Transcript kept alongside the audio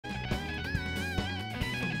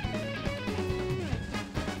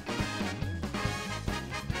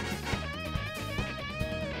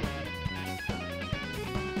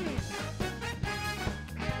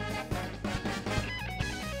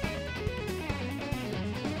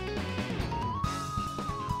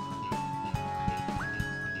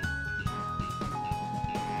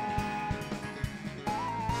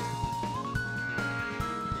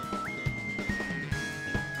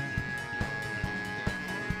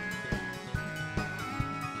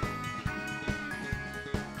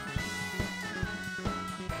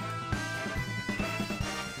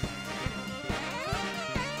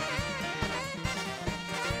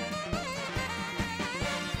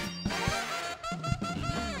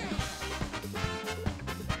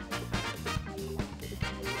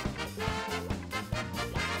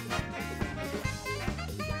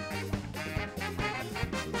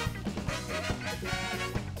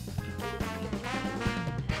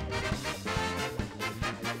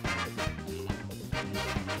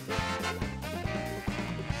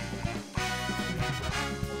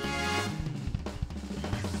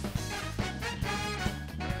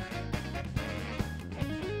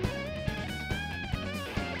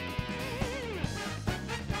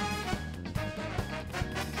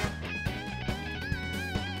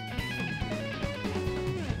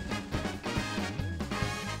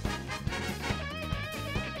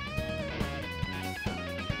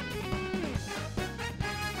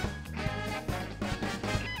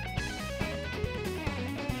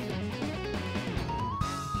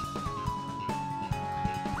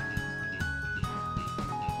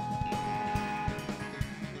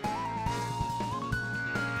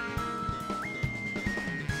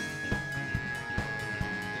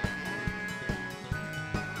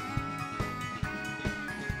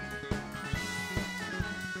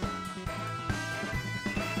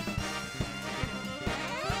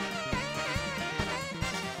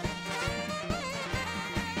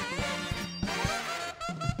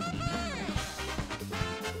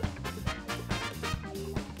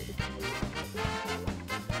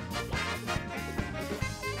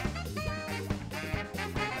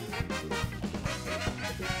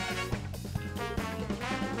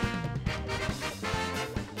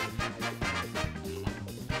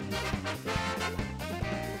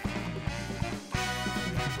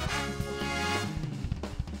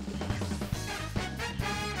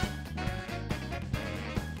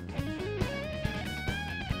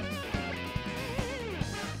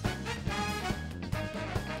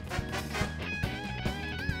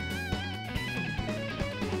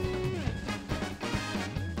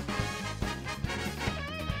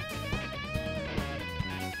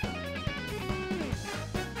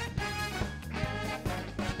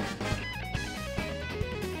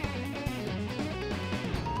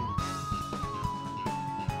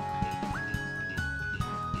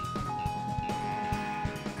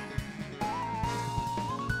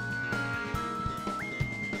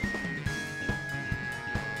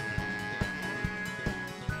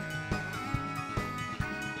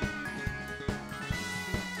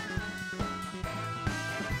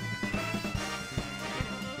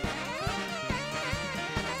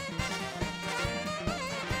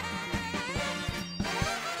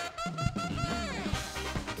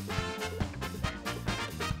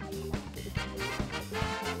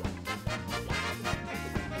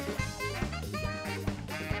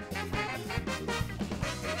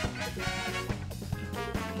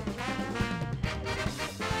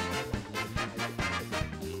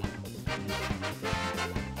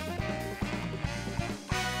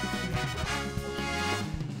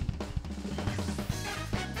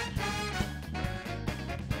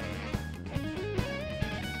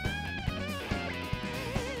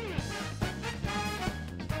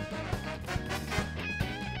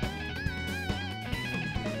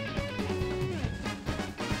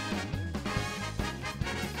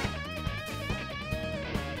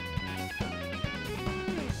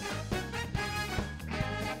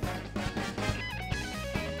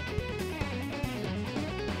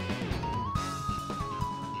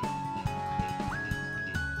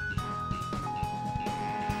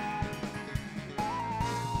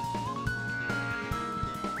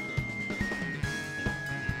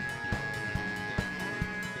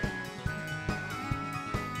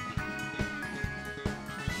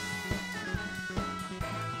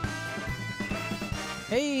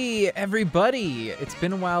Hey, everybody! It's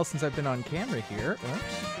been a while since I've been on camera here.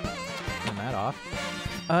 Oops. Turn that off.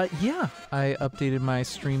 Yeah, I updated my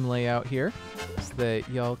stream layout here so that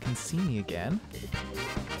y'all can see me again.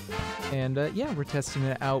 And, yeah, we're testing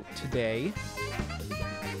it out today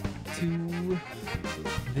to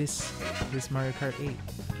this Mario Kart 8.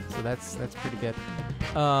 So that's pretty good.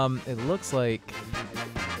 It looks like...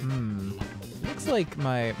 looks like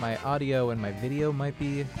my audio and my video might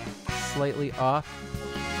be slightly off.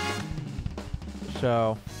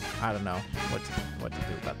 So, I don't know what to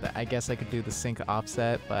do about that. I guess I could do the sync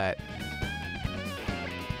offset, but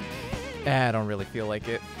I don't really feel like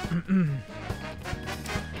it.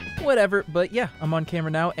 Whatever, but yeah, I'm on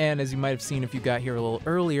camera now, and as you might have seen if you got here a little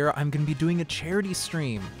earlier, I'm going to be doing a charity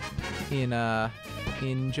stream in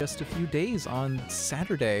just a few days on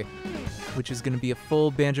Saturday, which is going to be a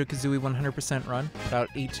full Banjo-Kazooie 100% run, about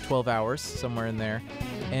 8 to 12 hours, somewhere in there.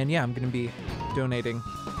 And yeah, I'm going to be donating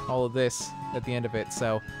all of this at the end of it,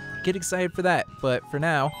 so get excited for that. But for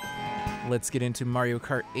now, let's get into Mario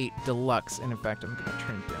Kart 8 Deluxe, and in fact, I'm going to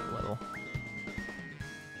turn it down a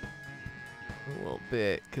little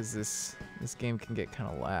bit, because this game can get kind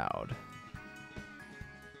of loud.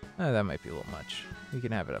 That might be a little much. We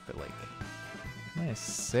can have it up at like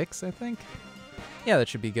 -6, I think. Yeah, that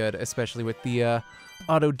should be good, especially with the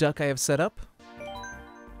auto duck I have set up.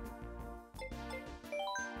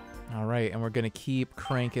 All right, and we're gonna keep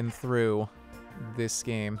cranking through this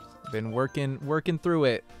game. Been working through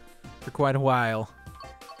it for quite a while.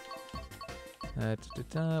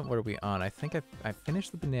 What are we on? I think I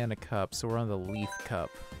finished the banana cup, so we're on the leaf cup.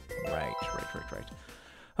 Right.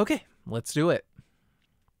 Okay, let's do it.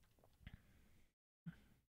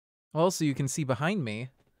 Also, you can see behind me,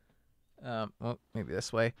 well, maybe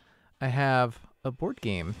this way, I have a board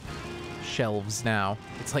game shelves now.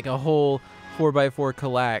 It's like a whole 4x4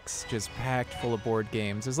 collax just packed full of board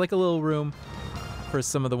games. There's like a little room for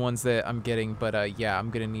some of the ones that I'm getting, but yeah, I'm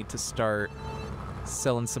gonna need to start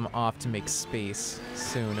selling some off to make space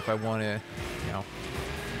soon if I want to, you know,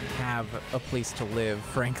 have a place to live,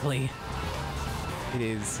 frankly. It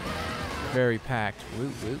is very packed.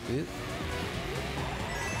 Woot, woot, woot.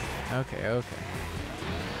 Okay.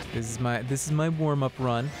 This is my warm-up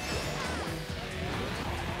run.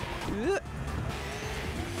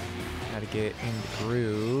 Gotta get in the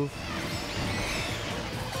groove.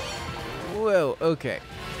 Whoa, okay.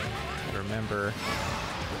 Gotta remember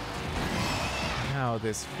how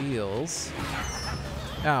this feels.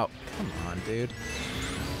 Oh, come on, dude.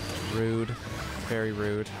 Rude. Very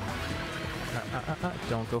rude.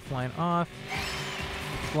 Don't go flying off.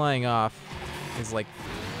 Flying off is like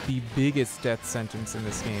the biggest death sentence in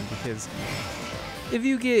this game, because if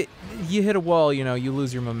you hit a wall, you know, you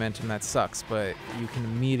lose your momentum. That sucks, but you can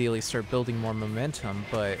immediately start building more momentum.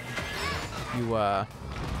 But you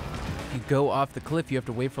go off the cliff, you have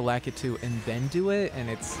to wait for Lackett to and then do it, and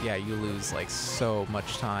yeah, you lose like so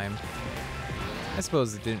much time. I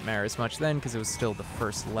suppose it didn't matter as much then because it was still the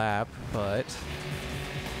first lap, but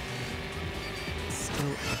it's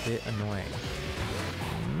still a bit annoying.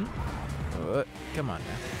 Come on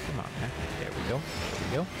now. There we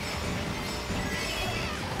go.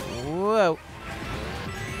 Whoa.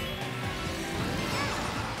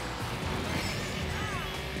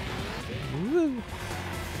 Woo.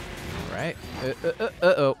 All right.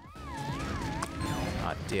 Uh-oh.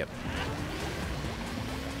 Hot dip.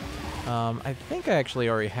 I think I actually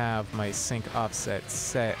already have my sync offset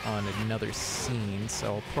set on another scene,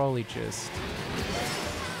 so I'll probably just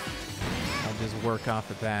work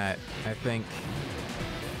off of that. I think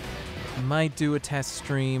I might do a test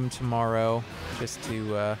stream tomorrow just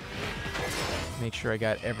to make sure I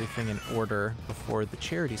got everything in order before the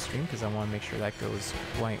charity stream, because I want to make sure that goes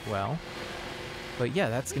quite well. But yeah,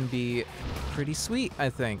 that's going to be pretty sweet, I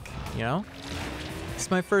think, you know?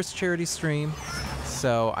 It's my first charity stream,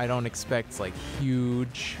 so I don't expect like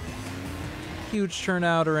huge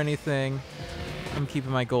turnout or anything. I'm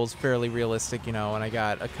keeping my goals fairly realistic, you know, and I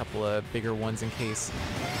got a couple of bigger ones in case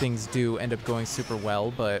things do end up going super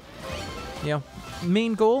well, but, you know,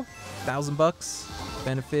 main goal, $1,000,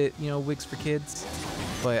 benefit, you know, wigs for kids,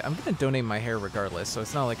 but I'm gonna donate my hair regardless, so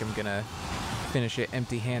it's not like I'm gonna finish it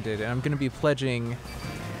empty-handed, and I'm gonna be pledging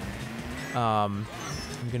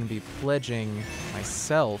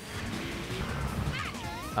myself,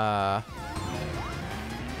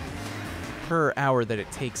 per hour that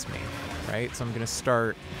it takes me. Right? So I'm going to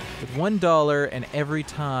start with $1, and every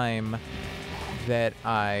time that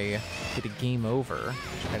I get a game over,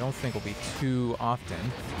 which I don't think will be too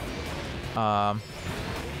often, I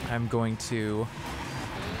am going to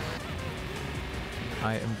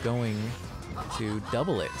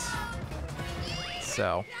double it.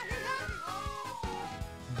 So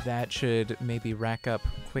that should maybe rack up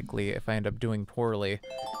quickly if I end up doing poorly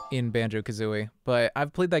in Banjo-Kazooie. But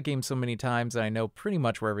I've played that game so many times and I know pretty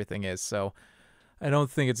much where everything is, so I don't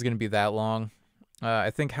think it's going to be that long.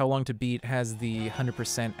 I think How Long to Beat has the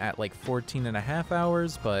 100% at like 14.5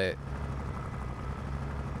 hours, but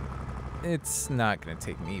it's not going to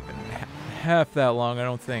take me even half that long, I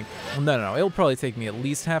don't think. Well, no, it'll probably take me at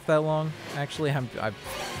least half that long. Actually,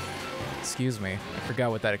 excuse me, I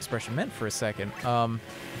forgot what that expression meant for a second. But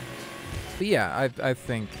yeah, I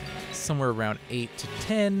think somewhere around 8 to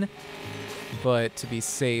 10, but to be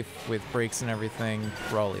safe with breaks and everything,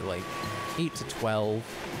 probably like 8 to 12,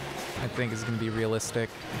 I think is going to be realistic.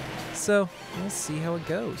 So, we'll see how it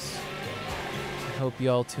goes. I hope you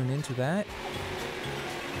all tune into that.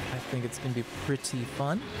 I think it's going to be pretty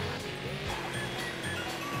fun.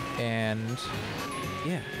 And,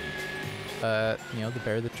 yeah. You know, the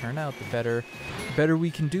better the turnout, the better we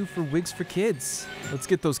can do for Wigs for Kids. Let's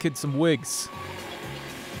get those kids some wigs.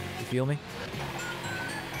 You feel me?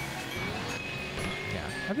 Yeah,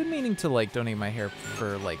 I've been meaning to, like, donate my hair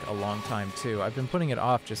for, like, a long time, too. I've been putting it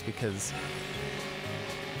off just because,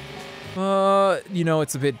 you know,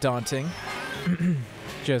 it's a bit daunting.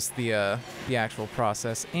 Just the actual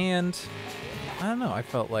process. And, I don't know, I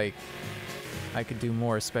felt like I could do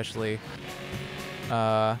more, especially,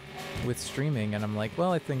 with streaming, and I'm like,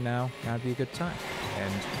 well, I think now would be a good time.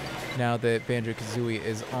 And now that Banjo-Kazooie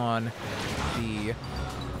is on the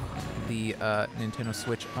Nintendo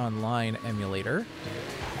Switch Online emulator,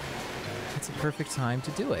 it's a perfect time to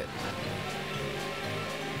do it.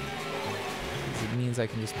 It means I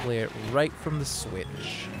can just play it right from the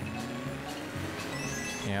Switch.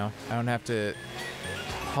 You know, I don't have to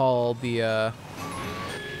haul the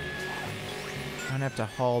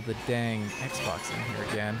dang Xbox in here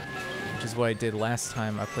again, which is what I did last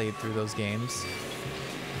time I played through those games.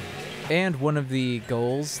 And one of the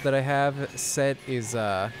goals that I have set is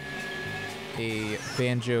a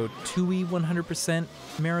Banjo-Tooie 100%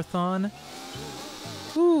 marathon.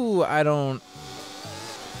 Ooh,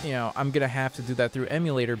 you know, I'm gonna have to do that through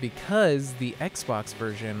emulator because the Xbox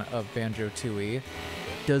version of Banjo-Tooie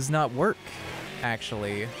does not work,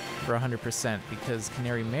 actually, for 100%, because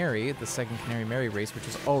Canary Mary, the second Canary Mary race, which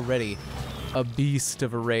is already a beast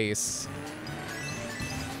of a race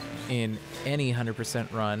in any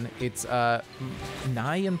 100% run, it's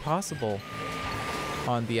nigh impossible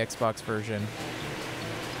on the Xbox version,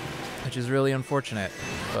 which is really unfortunate,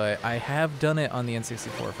 but I have done it on the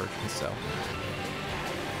N64 version, so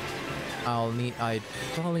I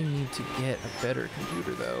probably need to get a better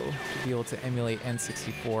computer, though, to be able to emulate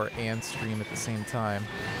N64 and stream at the same time.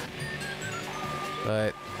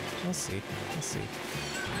 But we'll see. We'll see.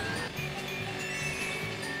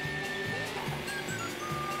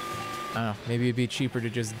 I don't know. Maybe it'd be cheaper to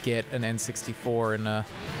just get an N64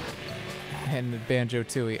 and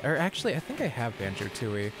Banjo-Tooie. Or actually, I think I have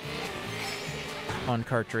Banjo-Tooie on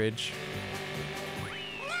cartridge.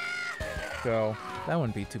 So that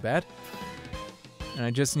wouldn't be too bad. And I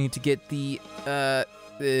just need to get the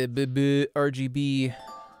RGB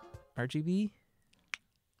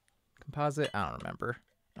composite. I don't remember.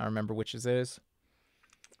 I don't remember which it is.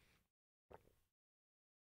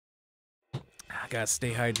 I gotta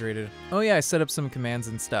stay hydrated. Oh yeah, I set up some commands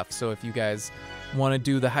and stuff. So if you guys want to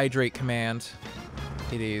do the hydrate command,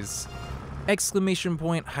 it is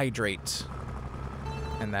 !hydrate,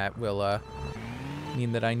 and that will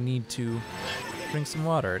mean that I need to drink some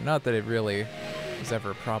water. Not that it really was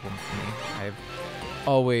ever a problem for me. I've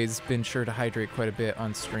always been sure to hydrate quite a bit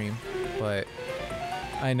on stream, but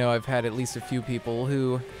I know I've had at least a few people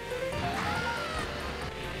who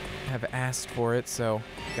have asked for it, so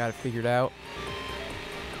got it figured out.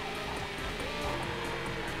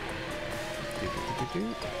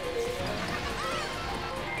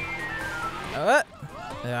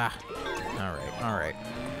 All right.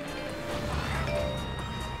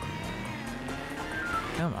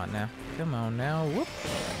 Come on now. Whoop.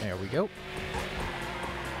 There we go.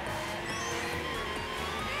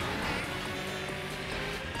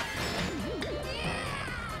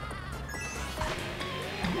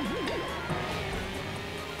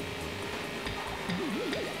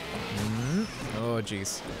 Oh,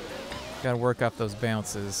 jeez. Gotta work off those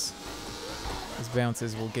bounces. Those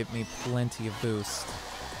bounces will give me plenty of boost.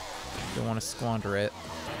 Don't want to squander it.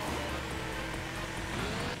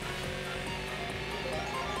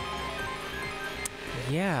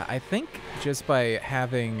 Yeah, I think just by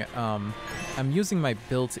having, I'm using my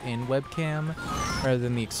built-in webcam rather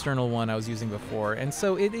than the external one I was using before, and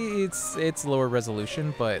so it's lower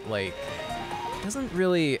resolution, but like, doesn't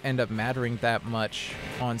really end up mattering that much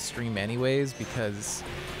on stream anyways, because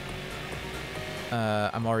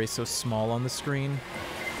I'm already so small on the screen.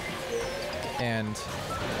 And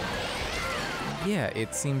yeah,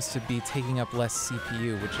 it seems to be taking up less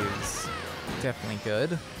CPU, which is definitely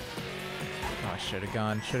good. Oh, I should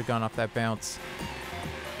have gone off that bounce.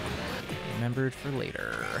 Remembered for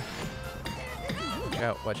later.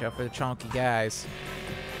 Watch out for the chonky guys.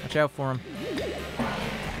 Watch out for them.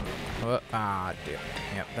 Oh, dude.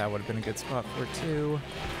 Yep, that would have been a good spot for it too.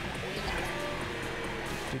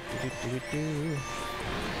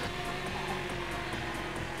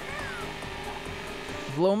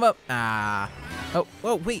 Blow him up.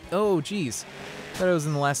 Oh, wait. Oh, jeez. Thought I was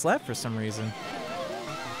in the last lap for some reason.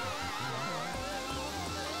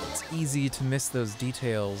 It's easy to miss those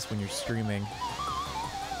details when you're streaming.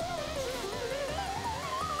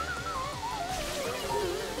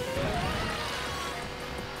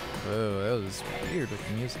 Oh, that was weird with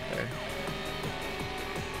the music there.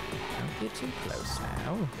 Don't get too close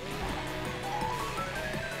now.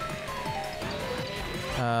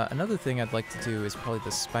 Another thing I'd like to do is probably the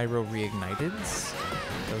Spyro Reigniteds.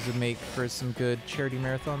 Those would make for some good charity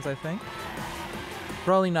marathons, I think.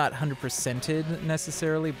 Probably not 100%ed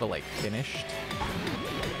necessarily, but like finished.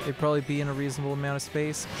 They'd probably be in a reasonable amount of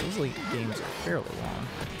space. Those games are fairly long.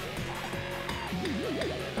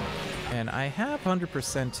 And I have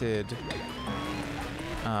 100%ed,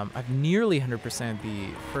 I've nearly 100%ed the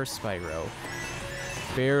first Spyro.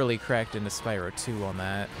 Barely cracked into Spyro 2 on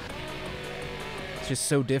that. It's just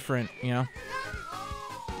so different, you know?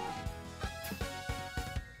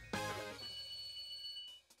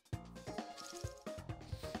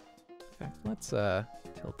 Okay, let's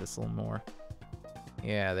tilt this a little more.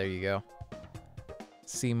 Yeah, there you go.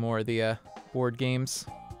 See more of the board games.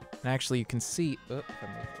 And actually you can see, oh, if I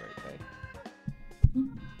move the right way.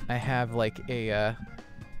 I have like a,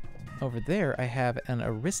 over there I have an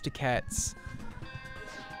Aristocats.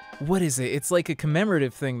 What is it? It's like a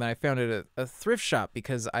commemorative thing that I found at a thrift shop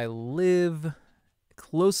because I live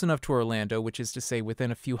close enough to Orlando, which is to say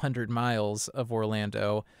within a few hundred miles of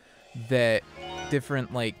Orlando, that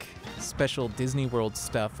different like special Disney World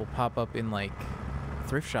stuff will pop up in like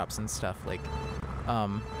thrift shops and stuff. Like,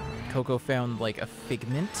 Coco found like a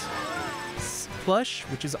Figment plush,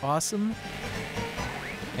 which is awesome.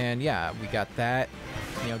 And yeah, we got that.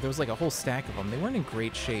 You know, there was like a whole stack of them. They weren't in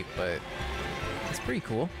great shape, but it's pretty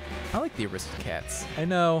cool. I like the Aristocats. I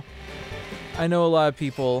know a lot of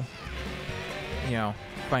people, you know,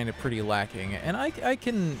 find it pretty lacking, and I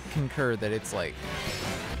can concur that it's like,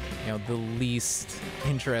 you know, the least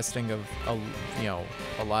interesting of a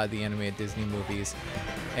lot of the animated Disney movies.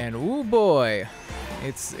 And ooh boy,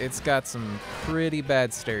 it's got some pretty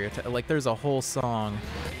bad stereotypes. Like there's a whole song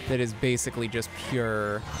that is basically just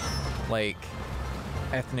pure like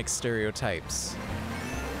ethnic stereotypes.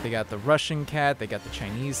 They got the Russian cat, they got the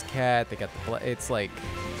Chinese cat, they got the it's like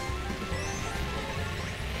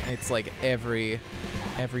every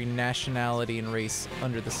nationality and race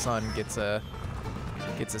under the sun gets a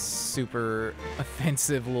super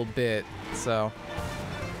offensive little bit. So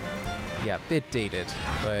yeah, bit dated,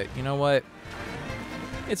 but you know what?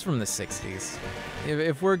 It's from the 60s.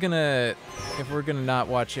 If we're gonna not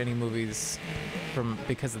watch any movies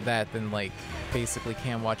because of that, then like basically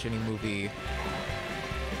can't watch any movie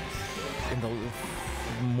in the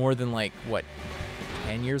more than like what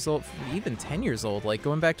 10 years old, even 10 years old, like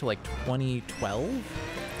going back to like 2012.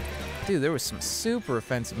 Dude, there was some super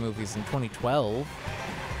offensive movies in 2012.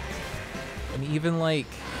 And even like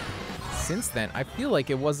since then, I feel like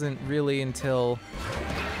it wasn't really until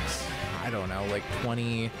I don't know, like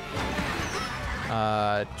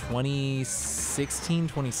 2016,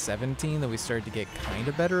 2017 that we started to get kind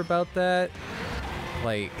of better about that.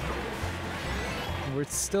 Like, we're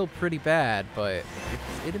still pretty bad, but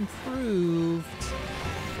it improved.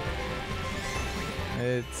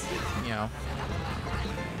 It's, you know,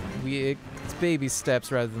 it's baby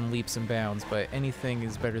steps rather than leaps and bounds, but anything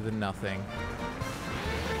is better than nothing.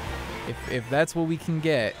 If that's what we can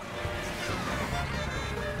get,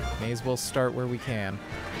 may as well start where we can.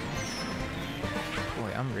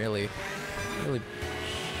 Boy, I'm really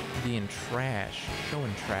being trash.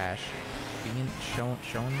 Showing trash. Showing.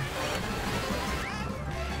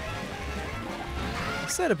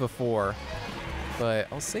 I've said it before, but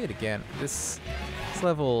I'll say it again. This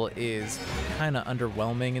level is kind of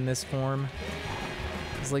underwhelming in this form.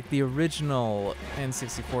 It's like the original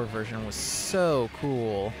N64 version was so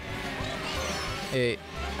cool. It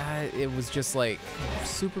was just like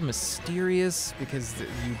super mysterious because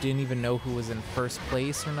you didn't even know who was in first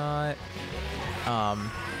place or not.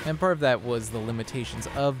 And part of that was the limitations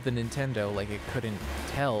of the Nintendo, like it couldn't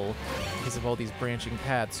tell because of all these branching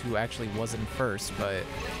paths who actually wasn't first, but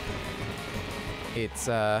it's,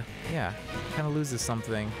 yeah, kind of loses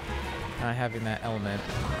something not having that element.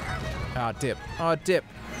 Ah, dip. Oh, dip.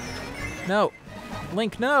 No.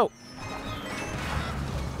 Link, no.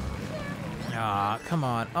 Ah, come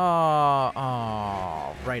on.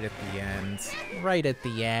 Oh, right at the end. Right at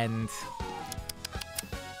the end.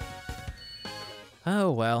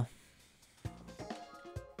 Oh, well.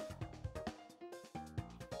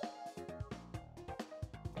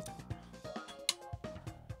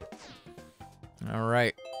 All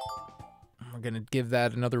right. We're going to give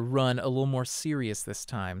that another run, a little more serious this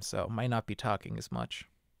time, so might not be talking as much.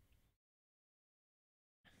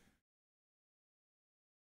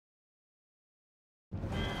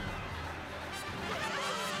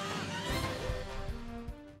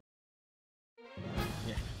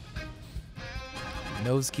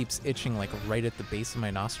 Nose keeps itching like right at the base of my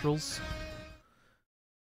nostrils.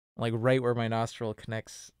 Like right where my nostril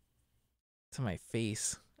connects to my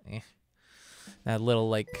face. That little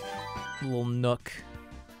like little nook.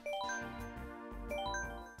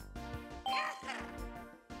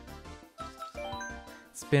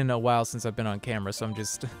 It's been a while since I've been on camera, so I'm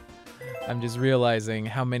just realizing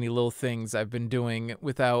how many little things I've been doing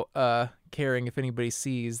without caring if anybody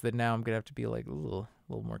sees that now I'm gonna have to be like a little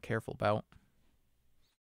more careful about.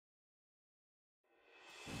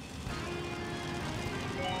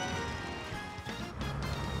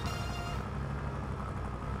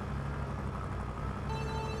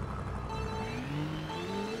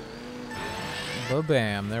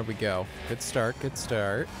 Ba-bam, there we go. Good start, good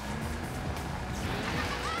start.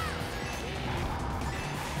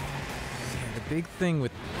 Yeah, the big thing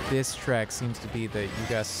with this track seems to be that you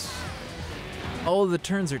guys... all of the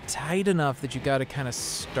turns are tight enough that you gotta kind of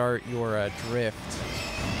start your drift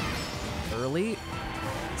early.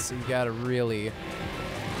 So you gotta really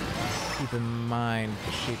keep in mind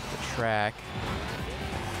the shape of the track.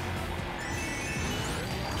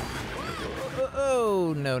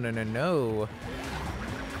 Oh, no, no, no, no.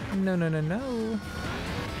 No, no, no, no.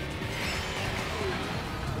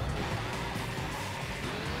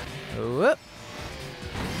 Whoop.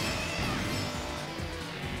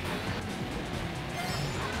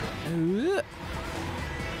 Whoop.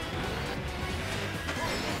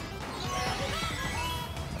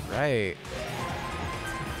 Right.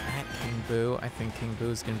 At King Boo. I think King Boo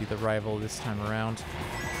is going to be the rival this time around.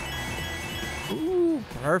 Ooh,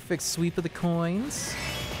 perfect sweep of the coins.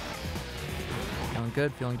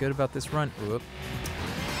 Feeling good about this run. Whoop.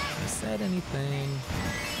 I said anything.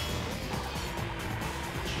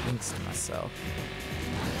 Jinxed myself.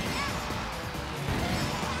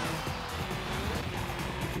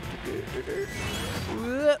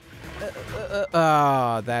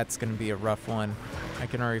 Oh, that's gonna be a rough one. I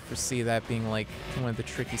can already foresee that being like one of the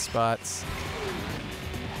tricky spots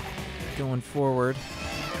going forward.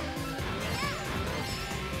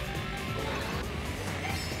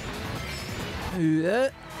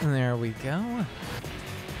 There we go.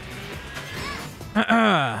 All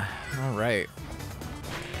right.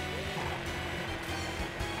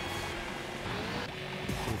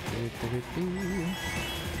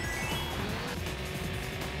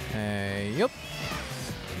 Yep.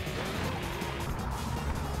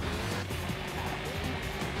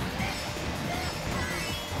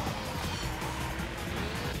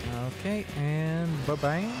 Okay, and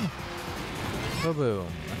bye-bye. Ba-boom.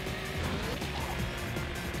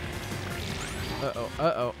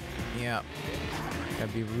 Uh-oh. Yeah.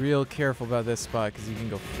 Gotta be real careful about this spot because you can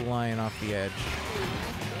go flying off the edge.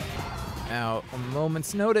 Now, a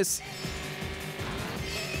moment's notice.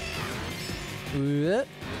 I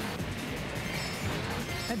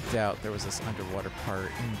doubt there was this underwater part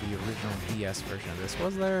in the original DS version of this.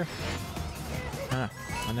 Was there? Huh.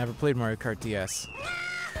 I never played Mario Kart DS.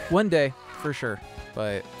 One day, for sure,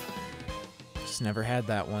 but just never had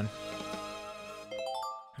that one.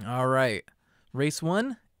 All right. Race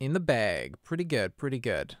 1 in the bag. Pretty good, pretty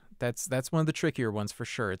good. That's one of the trickier ones for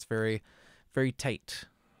sure. It's very, very tight.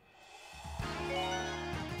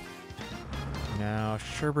 Now,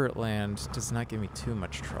 Sherbert Land does not give me too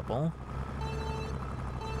much trouble.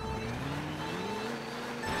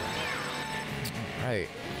 All right.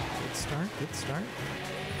 Good start, good start.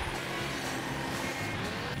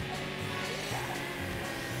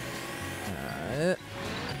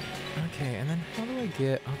 Okay, and then how do I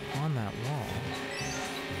get up on that wall?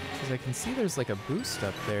 Because I can see there's like a boost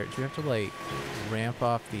up there. Do you have to like ramp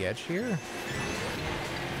off the edge here?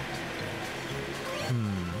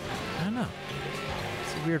 I don't know.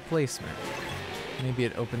 It's a weird placement. Maybe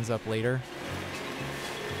it opens up later.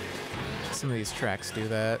 Some of these tracks do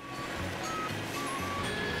that.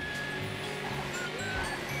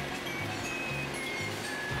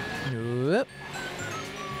 Whoop.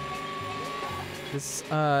 This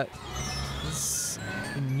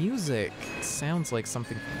music sounds like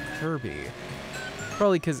something from Kirby.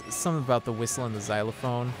 Probably because something about the whistle and the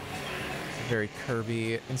xylophone. It's a very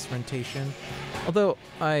Kirby instrumentation. Although,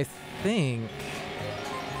 I think...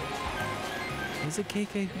 Is it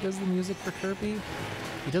KK who does the music for Kirby?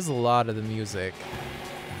 He does a lot of the music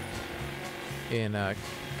in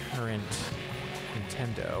current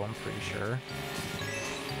Nintendo, I'm pretty sure.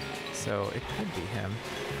 So it could be him.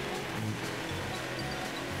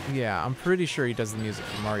 Yeah, I'm pretty sure he does the music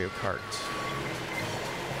for Mario Kart.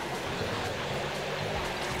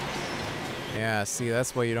 Yeah, see,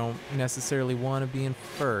 that's why you don't necessarily want to be in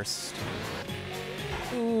first.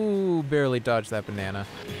 Ooh, barely dodged that banana.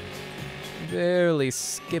 Barely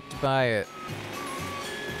skipped by it.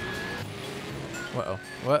 Uh-oh.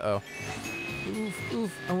 Uh-oh. Oof,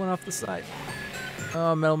 oof. I went off the side.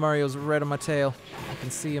 Oh, Metal Mario's right on my tail. I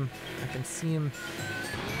can see him. I can see him.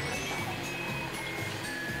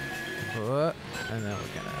 Whoa. And then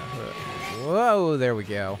we're gonna... Whoa, there we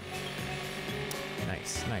go.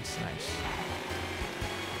 Nice, nice, nice.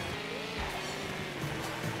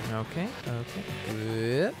 Okay, okay.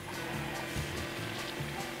 Good.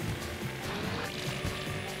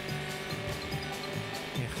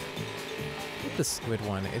 The squid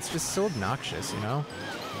one, it's just so obnoxious, you know?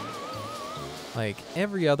 Like,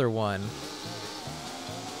 every other one...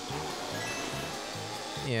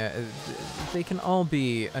 Yeah, they can all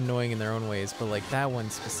be annoying in their own ways, but like that one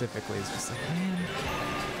specifically is just like, man,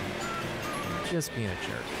 just being a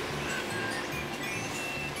jerk.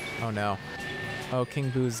 Oh no. Oh,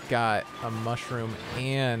 King Boo's got a mushroom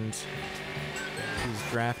and he's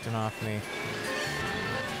drafting off me.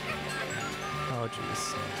 Oh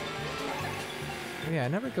jeez. Yeah, I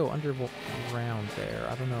never go underground there.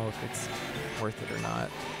 I don't know if it's worth it or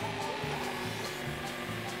not.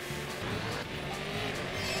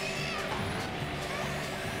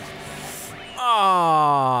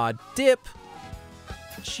 Aw, dip!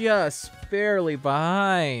 Just barely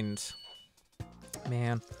behind.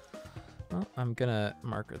 Man. Well, I'm gonna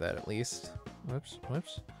marker that at least. Whoops,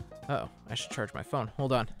 whoops. Uh-oh, I should charge my phone.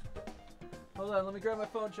 Hold on. Hold on, let me grab my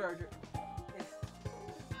phone charger.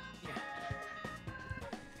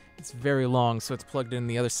 It's very long, so it's plugged in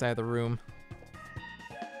the other side of the room.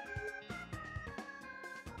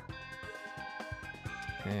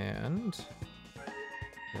 And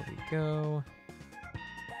there we go.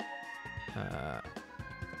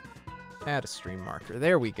 Add a stream marker.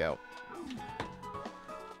 There we go.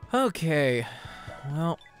 Okay.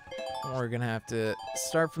 Well, we're gonna have to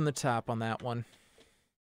start from the top on that one.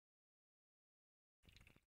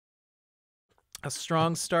 A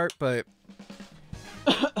strong start, but...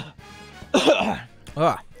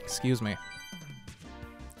 excuse me.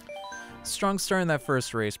 Strong start in that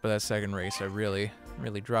first race, but that second race, I really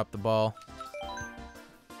dropped the ball.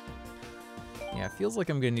 Yeah, it feels like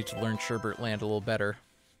I'm gonna need to learn Sherbert Land a little better.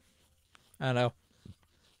 I don't know.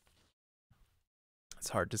 It's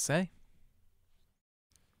hard to say.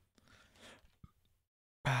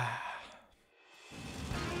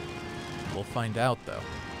 We'll find out, though.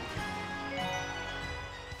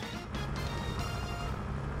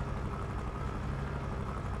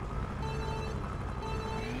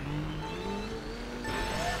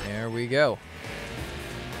 There we go.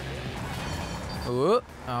 Ooh.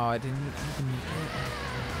 Oh, I didn't even...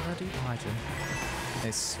 Bloody item.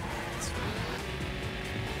 Nice.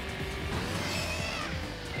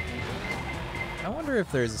 I wonder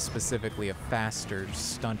if there's specifically a faster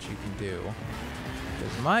stunt you can do.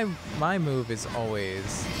 Because my move is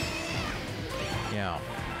always, you know,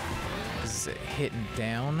 is hitting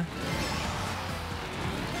down.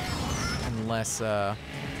 Unless I'm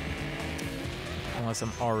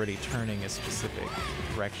already turning a specific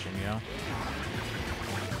direction, you know?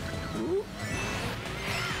 Ooh.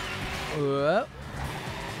 Whoa.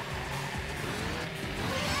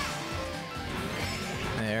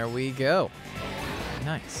 There we go.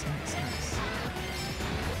 Nice, nice, nice.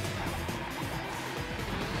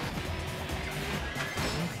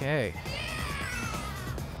 Okay.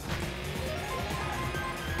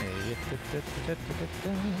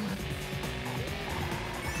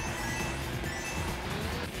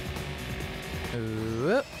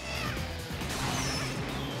 Ooh.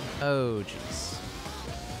 Oh, jeez.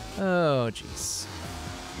 Oh, jeez.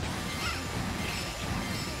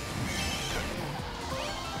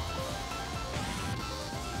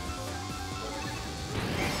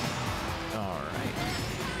 All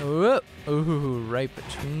right. Ooh, right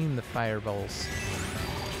between the fireballs.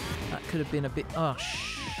 That could have been a bit... Oh,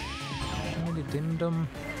 dimdum.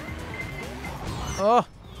 Oh!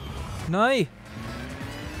 No!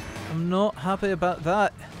 I'm not happy about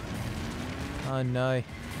that. Oh no.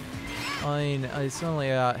 It's only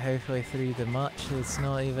halfway through the match. It's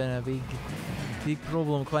not even a big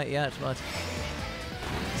problem quite yet, but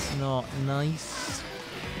it's not nice.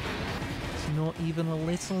 It's not even a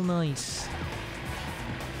little nice.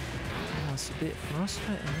 Oh, it's a bit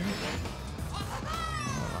frustrating, isn't it?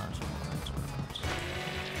 Alright.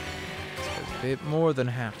 It's a bit more than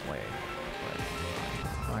halfway.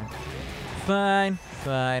 But fine.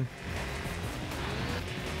 Fine.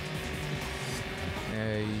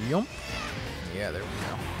 Yump. Yeah, there we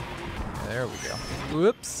go. There we go.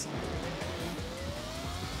 Whoops.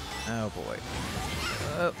 Oh boy.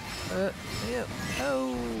 Yeah.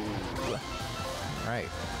 Oh. Right.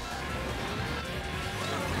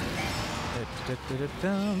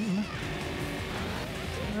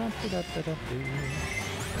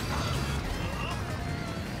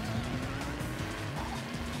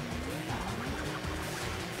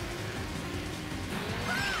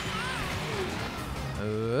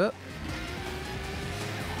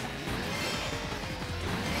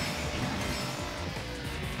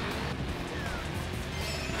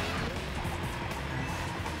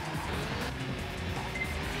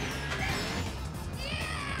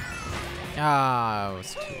 Ah, it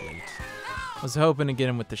was too late. I was hoping to get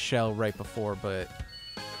him with the shell right before, but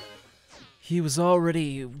he was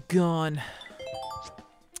already gone.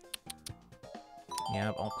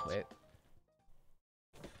 Yeah, I'll quit.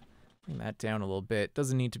 Bring that down a little bit.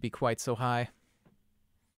 Doesn't need to be quite so high.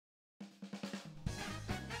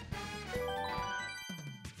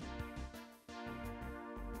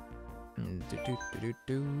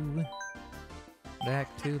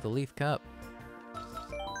 Back to the Leaf Cup.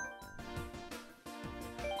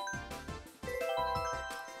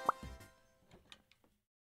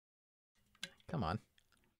 Come on.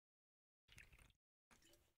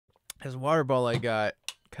 This water ball I got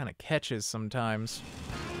kind of catches sometimes.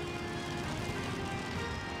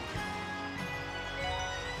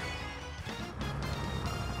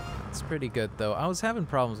 It's pretty good though. I was having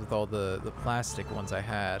problems with all the plastic ones I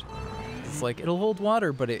had. It's like it'll hold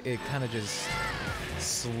water, but it kind of just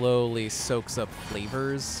slowly soaks up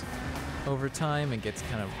flavors over time and gets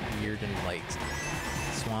kind of weird and like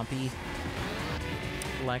swampy,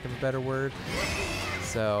 for lack of a better word.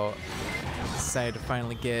 So I decided to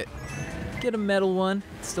finally get a metal one.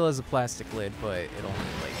 It still has a plastic lid, but it only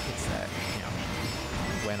like hits that, you know,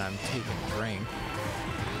 when I'm taking a drink.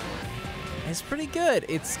 It's pretty good.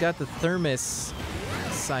 It's got the thermos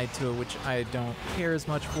side to it, which I don't care as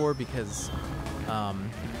much for because I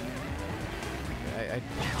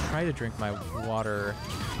try to drink my water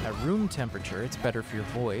at room temperature. It's better for your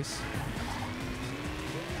voice.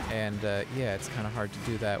 And yeah, it's kind of hard to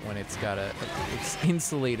do that when it's got it's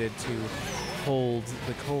insulated to hold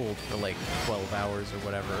the cold for like 12 hours or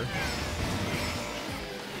whatever.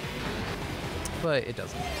 But it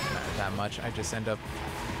doesn't matter that much. I just end up,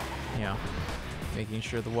 you know, making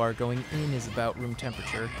sure the water going in is about room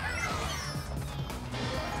temperature.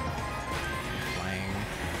 Clang.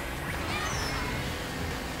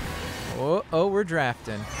 Oh, we're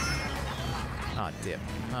drafting. Aw, dip.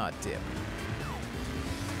 Aw, dip.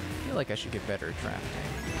 I feel like I should get better at drafting.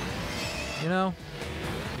 You know,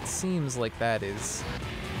 it seems like that is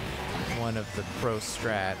one of the pro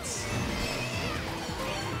strats.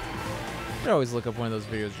 I could always look up one of those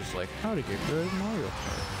videos just like, how to get good at Mario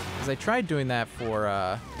Kart. Because I tried doing that for,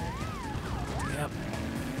 yep.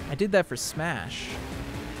 I did that for Smash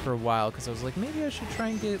for a while, because I was like, maybe I should try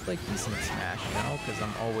and get, like, decent Smash, you know? Because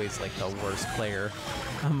I'm always, like, the worst player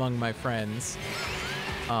among my friends.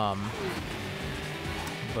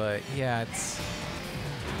 But, yeah, it's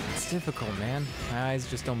difficult, man. My eyes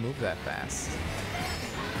just don't move that fast.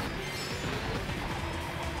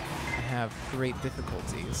 I have great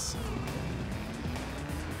difficulties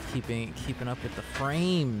keeping up with the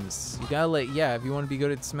frames. You gotta like, yeah, if you want to be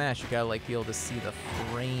good at Smash, you gotta like be able to see the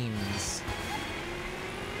frames.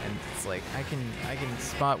 And it's like I can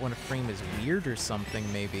spot when a frame is weird or something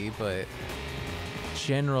maybe, but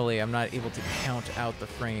generally I'm not able to count out the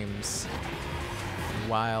frames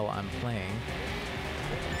while I'm playing.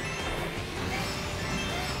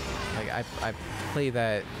 Like I play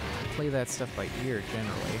that stuff by ear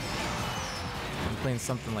generally. I'm playing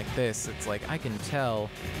something like this, it's like I can tell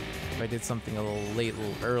if I did something a little late, a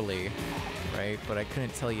little early, right? But I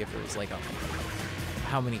couldn't tell you if it was like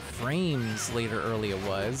how many frames late or early it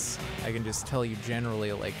was. I can just tell you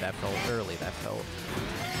generally like that felt early, that felt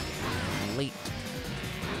late.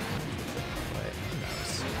 But who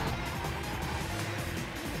knows?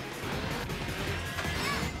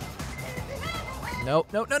 No,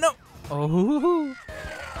 no, no, no. Oh,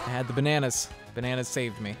 I had the bananas. Bananas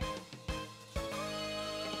saved me.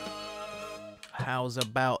 How's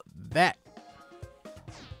about that?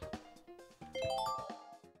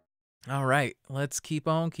 All right, let's keep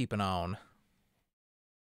on keeping on.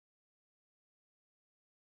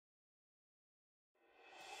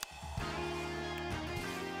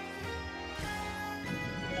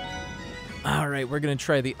 All right, we're gonna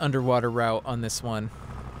try the underwater route on this one.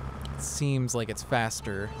 It seems like it's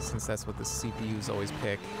faster, since that's what the CPUs always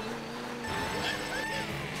pick.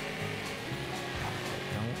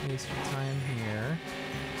 Don't waste your time here.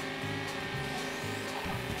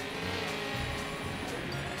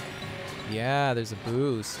 Yeah, there's a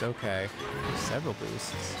boost. Okay. There's several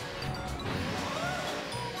boosts.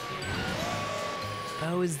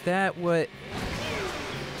 Oh, is that what...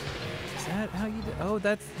 Is that how you do... Oh,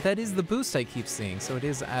 that is the boost I keep seeing, so it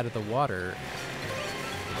is out of the water.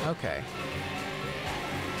 Okay.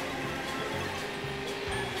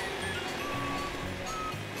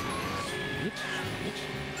 Sweet, sweet.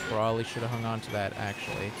 Probably should have hung on to that,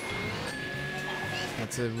 actually.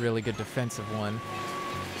 That's a really good defensive one.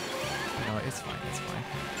 No, it's fine, it's fine.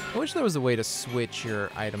 I wish there was a way to switch your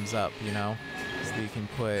items up, you know? So that you can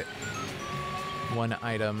put one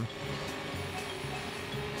item...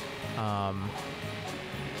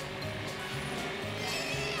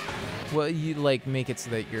 Well, you, like, make it so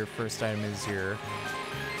that your first item is your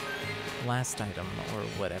last item, or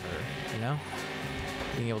whatever, you know?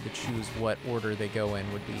 Being able to choose what order they go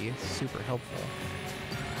in would be super helpful.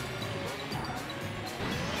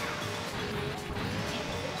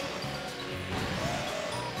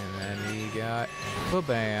 Got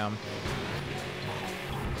ba-bam.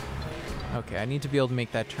 Okay, I need to be able to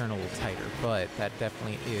make that turn a little tighter, but that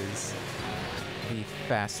definitely is the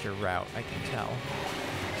faster route, I can tell.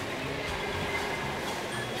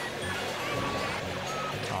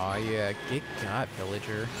 Aw, yeah, get got,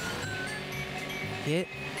 villager. Get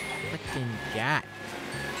frickin' got.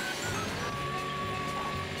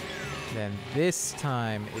 Then this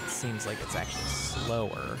time, it seems like it's actually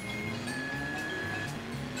slower.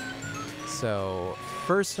 So,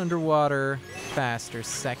 first underwater, faster,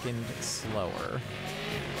 second, slower.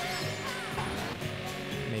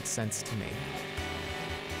 Makes sense to me.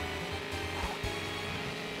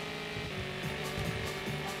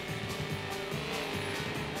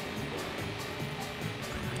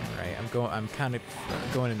 Alright, I'm kind of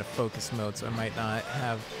going into focus mode, so I might not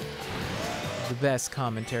have the best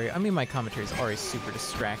commentary. I mean, my commentary is already super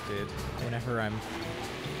distracted whenever I'm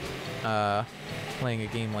playing a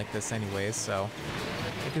game like this anyways, so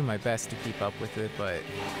I do my best to keep up with it, but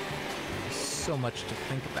there's so much to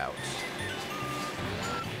think about.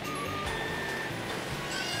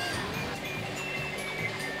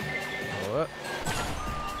 Oh,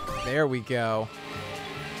 there we go.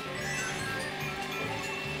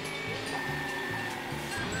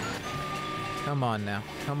 Come on now.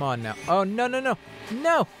 Come on now. Oh, no, no, no.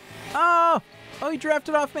 No! Oh! Oh, he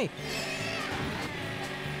drafted off me.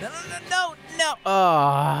 No, no, no, no, no.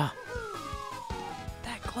 Oh.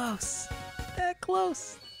 That close. That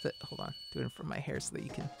close. Hold on. Do it in front of my hair so that you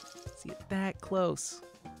can see it that close.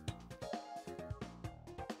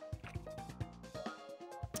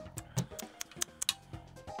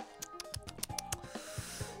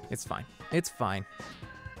 It's fine. It's fine.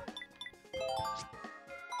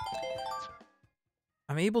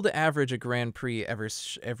 I'm able to average a Grand Prix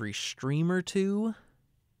every stream or two,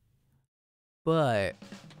 but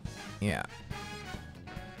yeah.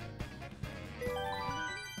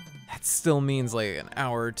 That still means like an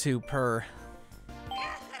hour or two per.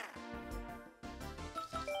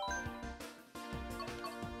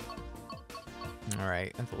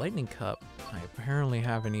 Alright, and the Lightning Cup, I apparently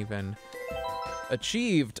haven't even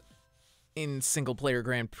achieved in single-player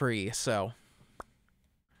Grand Prix, so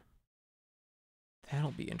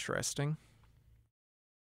that'll be interesting.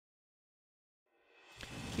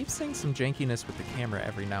 Keep seeing some jankiness with the camera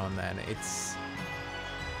every now and then. It's...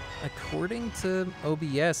 according to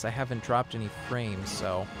OBS, I haven't dropped any frames,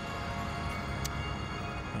 so...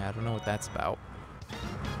 yeah, I don't know what that's about.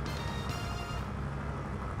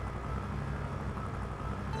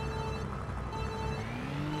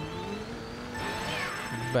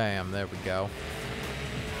 Bam, there we go.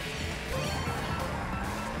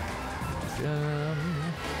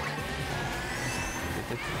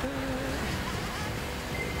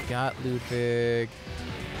 Got Ludwig.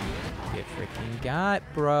 Get freaking got,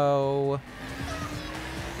 bro.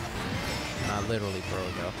 Not literally, bro,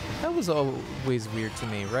 though. That was always weird to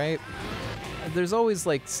me, right? There's always,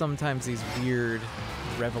 like, sometimes these weird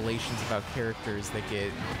revelations about characters that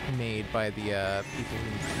get made by the people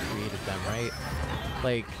who created them, right?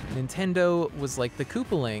 Like, Nintendo was like, the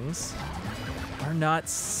Koopalings are not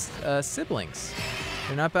siblings.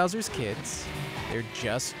 They're not Bowser's kids. They're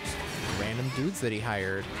just random dudes that he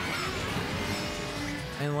hired.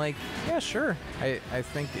 And like, yeah, sure. I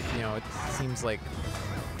think, you know, it seems like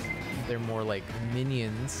they're more like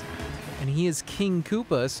minions. And he is King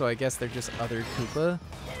Koopa, so I guess they're just other Koopa.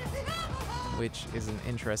 Which is an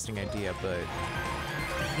interesting idea, but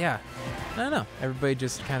yeah, I don't know. Everybody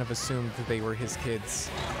just kind of assumed that they were his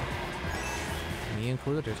kids, me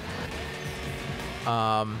included.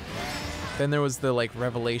 Then there was the like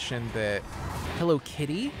revelation that Hello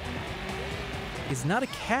Kitty is not a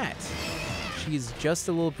cat. She's just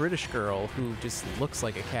a little British girl who just looks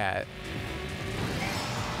like a cat.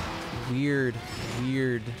 Weird.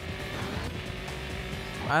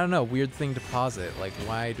 I don't know, weird thing to posit. Like,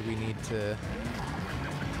 why do we need to...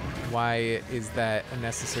 Why is that a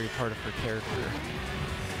necessary part of her character?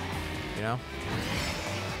 You know?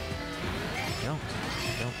 I don't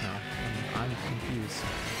know. I'm confused.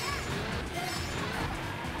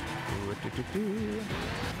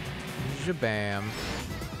 Jabam.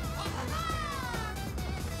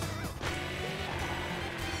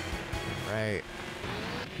 Right.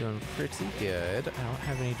 Doing pretty good. I don't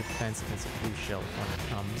have any defense against a blue shell when it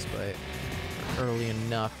comes, but early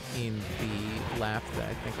enough in the lap that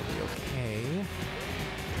I think will be okay.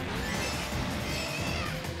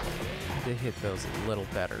 To hit those a little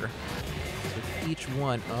better. So with each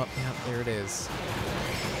one, oh, yeah, there it is.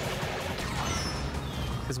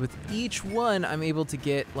 Because with each one, I'm able to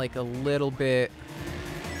get like a little bit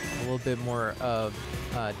more of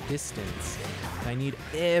distance. And I need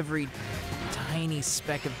every tiny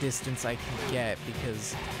speck of distance I can get,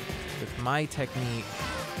 because with my technique,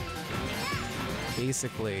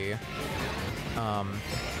 basically,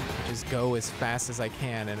 just go as fast as I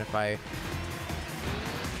can, and if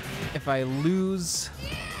I lose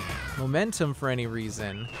momentum for any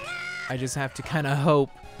reason, I just have to kind of hope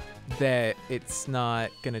that it's not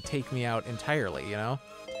gonna take me out entirely, you know?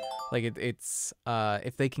 Like it's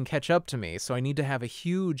if they can catch up to me, so I need to have a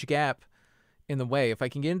huge gap in the way. If I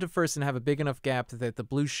can get into first and have a big enough gap that the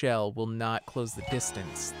blue shell will not close the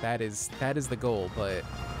distance, that is the goal, but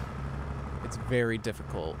it's very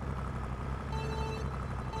difficult.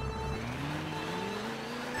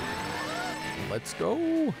 Let's go.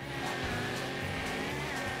 Okay.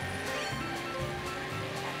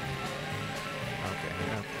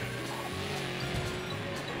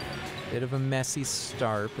 Bit of a messy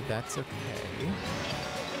start, but that's okay.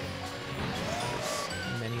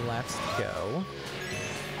 Many laps to go.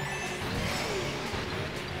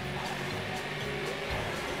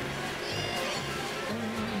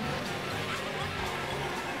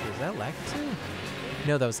 Was that Lakitu?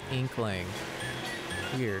 No, that was Inkling.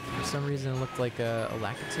 Weird. For some reason it looked like a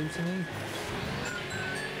Lakitu to me.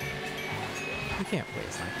 You can't play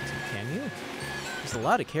as Lakitu, can you? There's a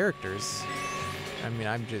lot of characters. I mean,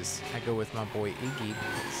 I go with my boy Iggy,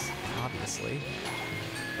 because, obviously.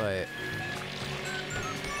 But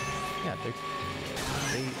yeah,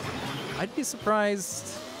 I'd be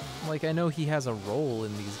surprised. Like, I know he has a role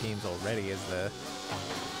in these games already as the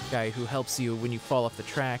guy who helps you when you fall off the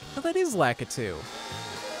track. Oh, that is Lakitu.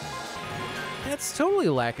 That's totally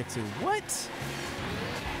Lakitu. What?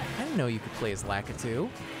 I didn't know you could play as Lakitu.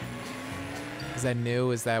 Is that new?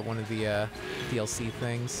 Is that one of the DLC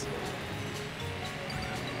things?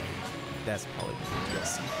 That's probably one of the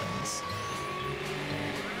DLC things.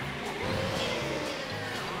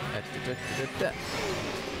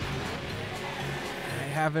 I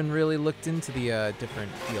haven't really looked into the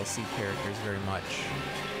different DLC characters very much.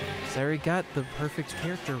 So I already got the perfect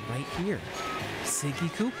character right here. Siggy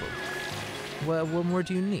Koopa. Well, what more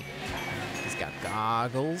do you need? He's got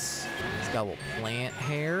goggles. He's got a little plant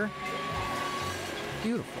hair.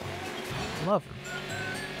 Beautiful. Love him.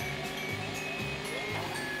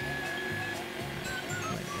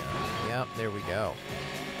 Yep, there we go.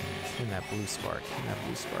 And that blue spark. And that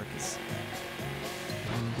blue spark is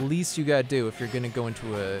the least you gotta do if you're gonna go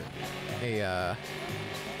into a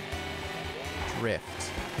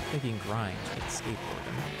drift. I'm thinking grind with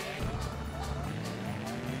skateboarding.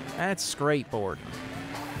 That's skateboarding.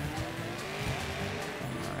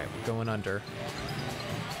 Alright, we're going under.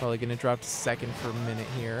 Probably gonna drop to second for a minute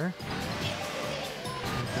here.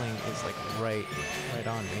 Inkling is like right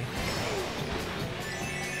on me.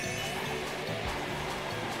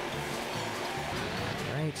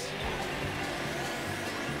 Right.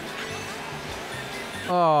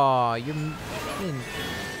 Oh, you're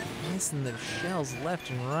missing the shells left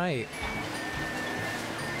and right.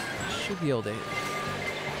 Should be able to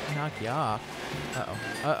knock you off. Uh-oh.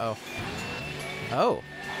 Uh-oh. Oh.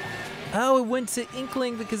 Oh, it went to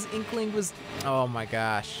Inkling because Inkling was... Oh my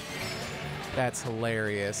gosh. That's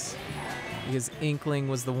hilarious. Because Inkling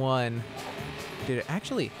was the one. Did it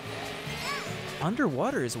actually...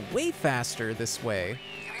 Underwater is way faster this way.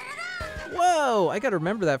 Whoa! I gotta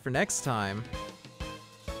remember that for next time.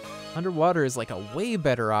 Underwater is like a way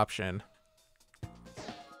better option.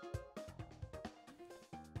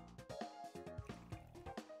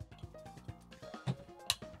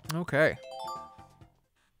 Okay.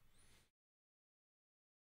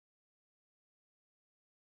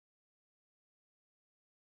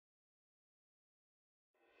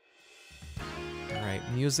 All right,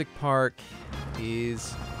 Music Park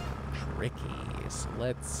is tricky, so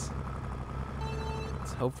let's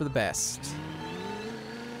hope for the best.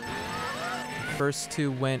 The first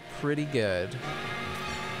two went pretty good.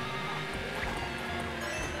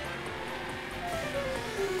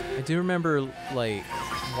 I do remember, like,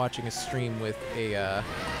 watching a stream with a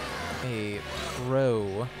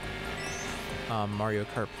pro Mario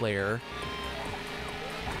Kart player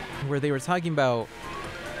where they were talking about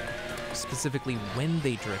specifically when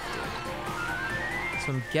they drifted.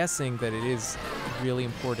 So I'm guessing that it is really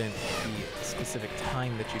important the specific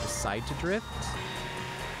time that you decide to drift.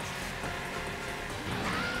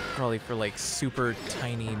 Probably for like super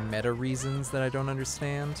tiny meta reasons that I don't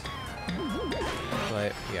understand.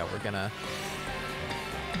 But yeah, we're gonna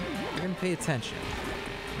pay attention.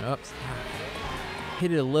 Oops.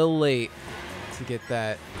 Hit it a little late to get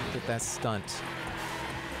that stunt.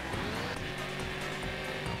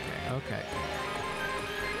 Okay.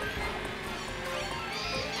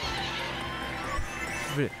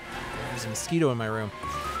 There's a mosquito in my room.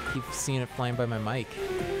 Keep seeing it flying by my mic.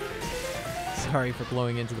 Sorry for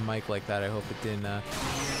blowing into the mic like that. I hope it didn't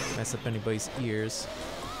mess up anybody's ears.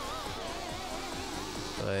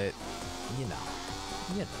 But, you know.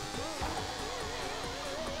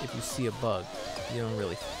 If you see a bug, you don't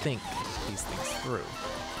really think these things through.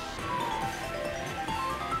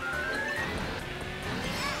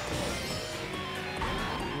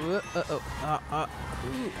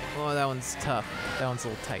 Oh, that one's tough. That one's a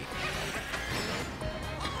little tight.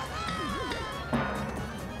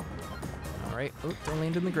 Alright. Oh, don't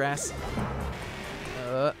land in the grass.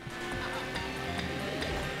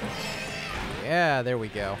 Yeah, there we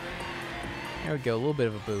go. There we go, a little bit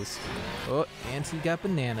of a boost. Oh, and he got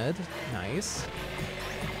bananaed. Nice.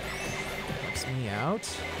 Helps me out.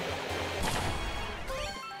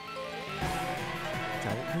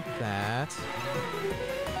 Got it like that.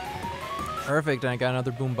 Perfect, and I got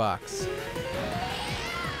another boombox.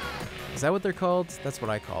 Is that what they're called? That's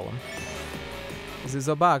what I call them. This is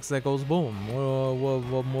a box that goes boom.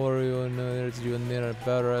 What more you need a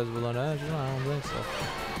better as well? I don't think so.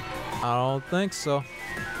 I don't think so.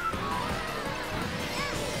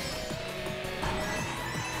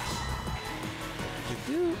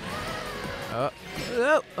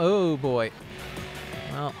 Oh boy.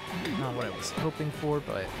 Well, not what I was hoping for,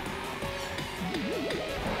 but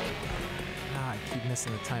I keep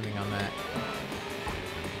missing the timing on that.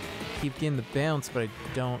 Keep getting the bounce, but I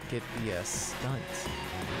don't get the stunt.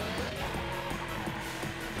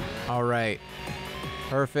 All right,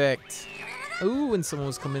 perfect. Ooh, and someone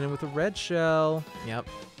was coming in with a red shell. Yep,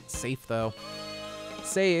 safe though.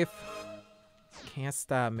 Safe. Can't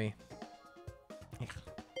stop me.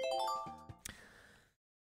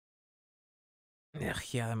 Ugh,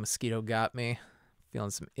 yeah, that mosquito got me.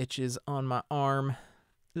 Feeling some itches on my arm.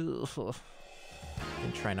 Ugh.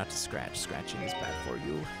 And try not to scratch. Scratching is bad for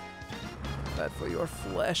you. Bad for your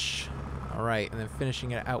flesh. All right, and then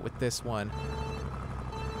finishing it out with this one.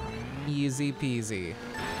 Easy peasy.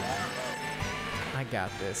 I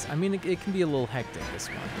got this. I mean, it can be a little hectic, this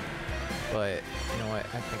one. But, you know what?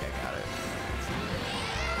 I think I got it.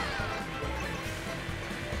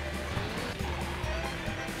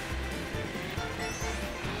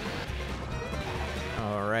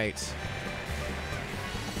 All right.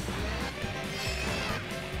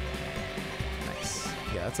 Nice.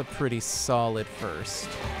 Yeah, that's a pretty solid first.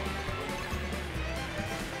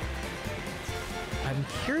 I'm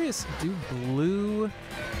curious, do blue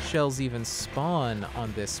shells even spawn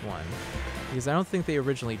on this one? Because I don't think they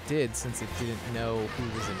originally did, since it didn't know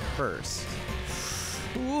who was in first.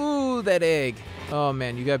 Ooh, that egg. Oh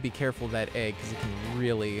man, you gotta be careful of that egg, because it can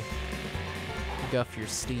really guff your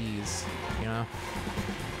steez, you know?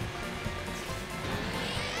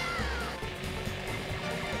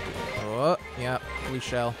 Oh, yeah, blue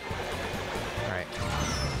shell. All right.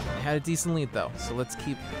 I had a decent lead though, so let's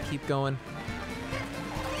keep going.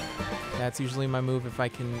 That's usually my move if I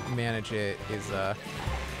can manage it, is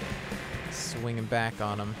swinging back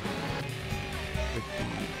on him with the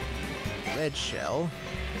red shell.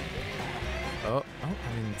 Oh, I'm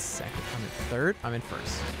in second. I'm in third. I'm in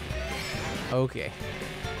first. Okay.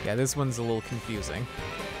 Yeah, this one's a little confusing.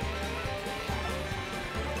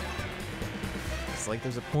 It's like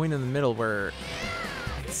there's a point in the middle where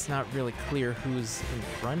it's not really clear who's in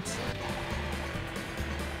front.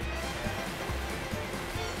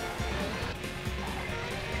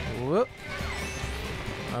 Whoop.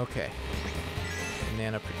 Okay.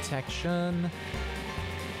 Banana protection.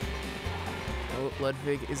 Oh,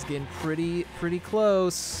 Ludwig is getting pretty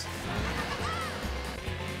close.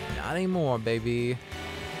 Not anymore, baby.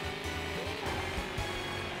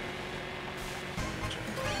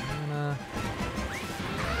 Banana.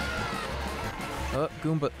 Oh,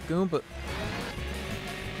 Goomba.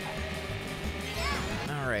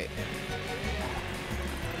 All right.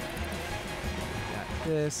 Got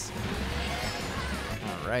this.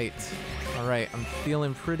 All right, I'm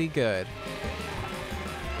feeling pretty good.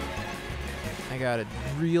 I got a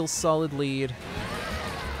real solid lead.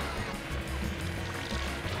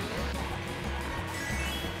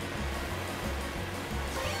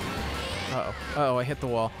 Uh-oh, I hit the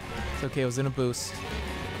wall. It's okay, I was in a boost.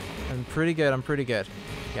 I'm pretty good.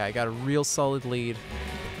 Yeah, I got a real solid lead.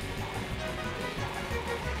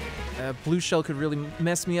 Blue shell could really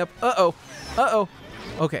mess me up. Uh-oh.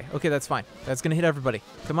 Okay, that's fine. That's gonna hit everybody.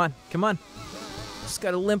 Come on. Just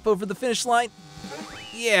gotta limp over the finish line.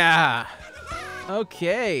 Yeah.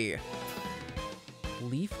 Okay.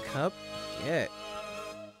 Leaf Cup, get.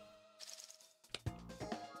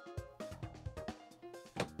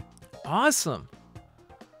 Awesome.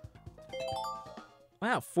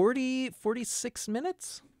 Wow, 46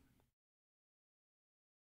 minutes?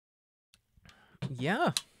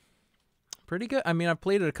 Yeah. Pretty good. I mean, I've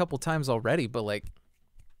played it a couple times already, but like,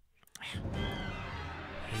 I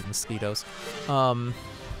hate mosquitoes. But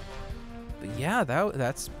yeah,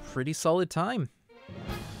 that's pretty solid time.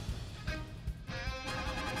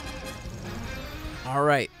 All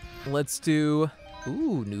right, let's do,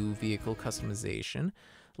 new vehicle customization.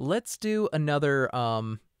 Let's do another,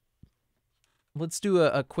 let's do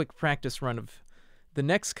a quick practice run of the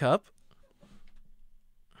next cup.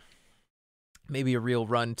 Maybe a real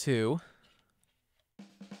run too.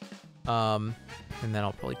 And then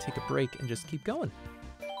I'll probably take a break and just keep going.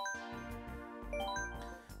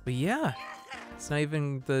 But yeah, it's not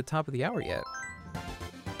even the top of the hour yet.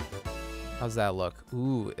 How's that look?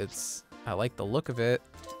 Ooh, I like the look of it.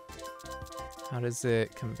 How does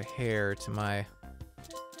it compare to my...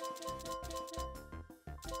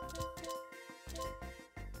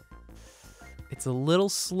 It's a little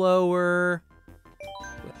slower.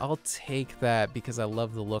 But I'll take that because I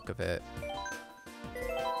love the look of it.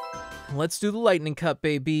 Let's do the Lightning Cup,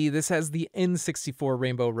 baby. This has the N64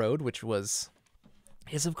 Rainbow Road, which is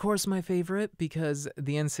of course my favorite because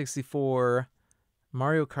the N64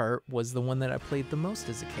 Mario Kart was the one that I played the most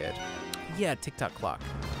as a kid. Yeah, TikTok Clock.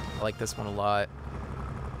 I like this one a lot.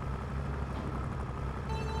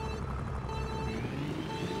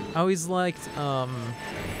 I always liked, I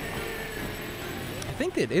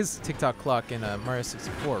think it is TikTok Clock in Mario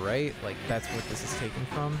 64, right? Like, that's what this is taken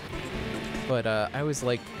from. But I always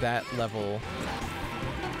liked that level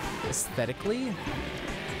aesthetically.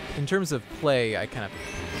 In terms of play, I kind of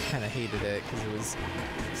hated it because it was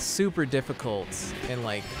super difficult. And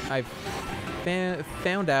like I've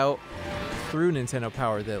found out through Nintendo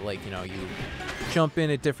Power that like, you know, you jump in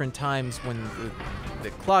at different times when the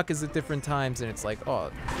clock is at different times, and it's like,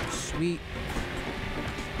 oh, sweet.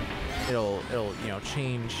 It'll you know,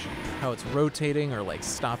 change how it's rotating or like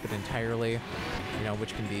stop it entirely. You know,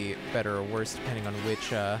 which can be better or worse depending on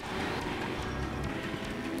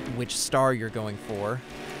which star you're going for.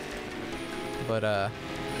 But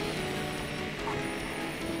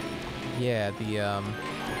yeah, it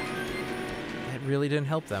really didn't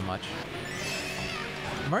help that much.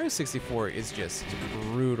 Mario 64 is just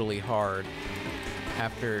brutally hard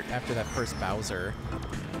after that first Bowser.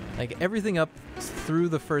 Like everything up through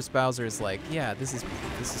the first Bowser is like, yeah, this is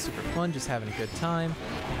super fun, just having a good time.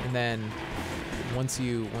 And then once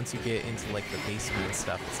you get into like the basement and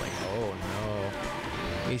stuff, it's like, oh no,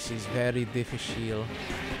 this is very difficult.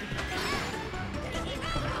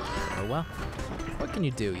 Oh well, what can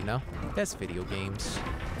you do, you know? That's video games.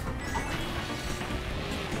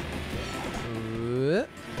 Alright,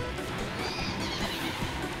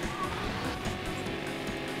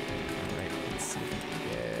 let's see if we can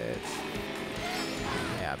get...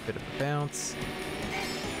 Yeah, a bit of a bounce.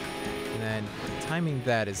 And then timing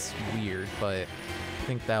that is weird, but I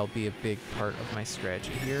think that'll be a big part of my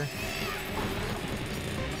strategy here.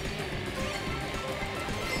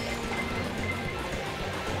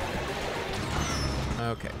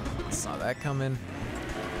 Okay, saw that coming.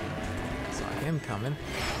 Saw him coming.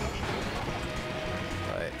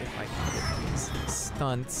 But if I can get these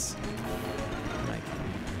stunts, I can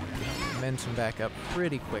get momentum back up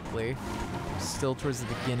pretty quickly. Still towards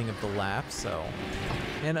the beginning of the lap, so...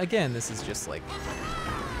 And again, this is just like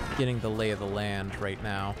getting the lay of the land right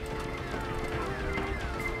now.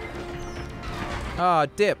 Ah,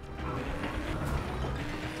 dip!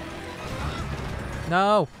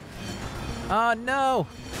 No! Oh, no!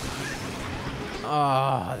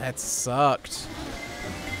 Oh, that sucked.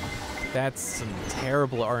 That's some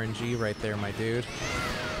terrible RNG right there, my dude.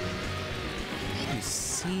 Did you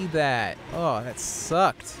see that? Oh, that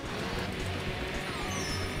sucked.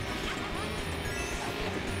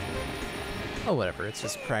 Oh, whatever. It's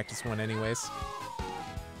just practice one anyways.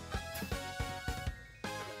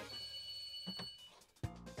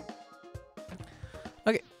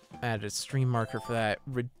 Okay. Added a stream marker for that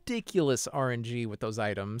ridiculous RNG with those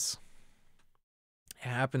items. It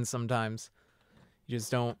happens sometimes. You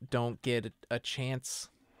just don't get a chance.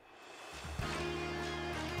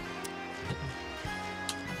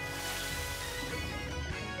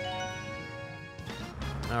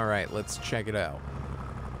 All right, let's check it out.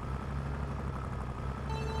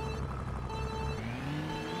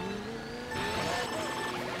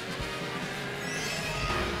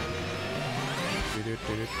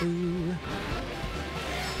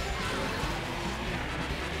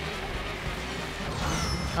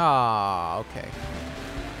 Ah, okay.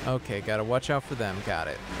 Okay, gotta watch out for them. Got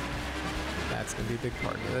it. That's gonna be a big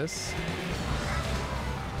part of this.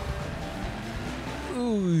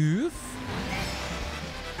 Oof.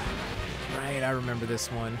 Right, I remember this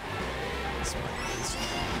one. This one is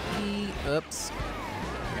key. Oops.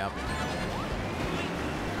 Yep.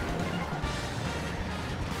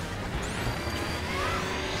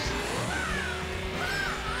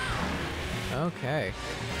 Okay.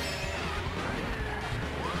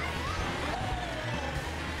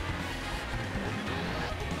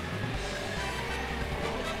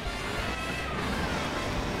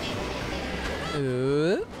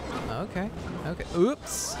 Okay. Okay.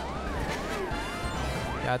 Oops.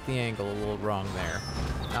 Got the angle a little wrong there.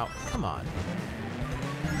 Oh, come on.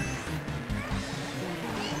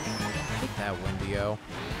 Take that, Windy-O.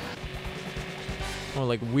 More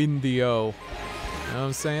like Windy-O. You know what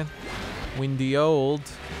I'm saying? Windy old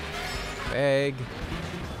bag.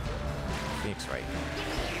 Phoenix right.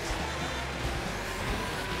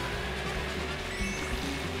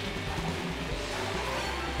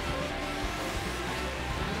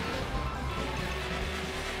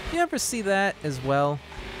 You ever see that as well?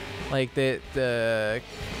 Like the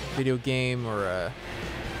video game or a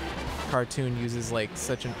cartoon uses like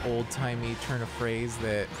such an old-timey turn of phrase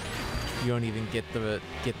that you don't even get the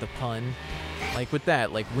pun. Like with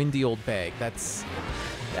that, like windy old bag, that's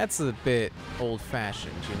a bit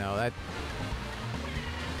old-fashioned, you know.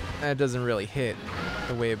 That doesn't really hit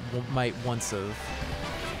the way it might once have.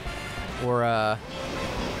 Or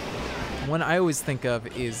one I always think of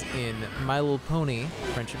is in My Little Pony: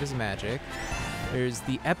 Friendship is Magic. There's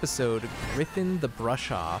the episode Griffin the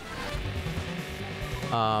Brush Off,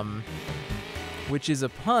 which is a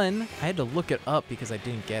pun. I had to look it up because I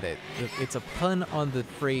didn't get it. It's a pun on the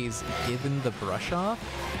phrase "given the brush off,"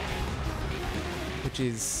 which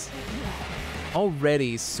is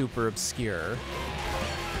already super obscure.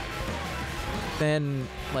 Then,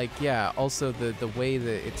 like, yeah, also the way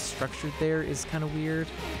that it's structured there is kind of weird.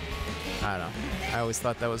 I don't know. I always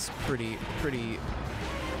thought that was pretty clunky.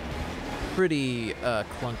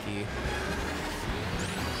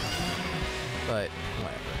 But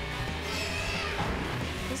whatever.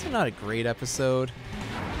 This is not a great episode.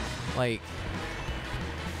 Like,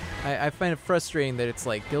 I find it frustrating that it's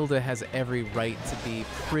like Gilda has every right to be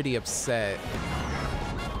pretty upset.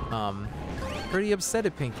 Pretty upset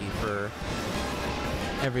at Pinky for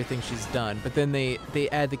everything she's done. But then they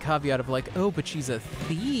add the caveat of like, oh, but she's a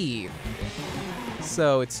thief.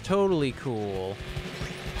 So it's totally cool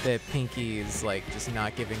that Pinky is like just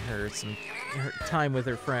not giving her some time with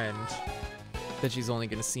her friend that she's only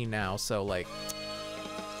gonna see now. So like,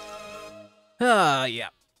 yeah,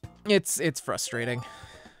 it's frustrating.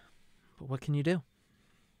 But what can you do?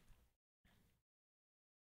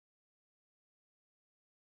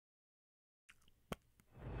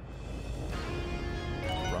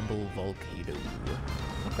 Rumble Volcano.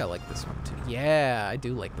 I think I like this one too. Yeah, I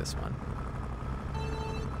do like this one.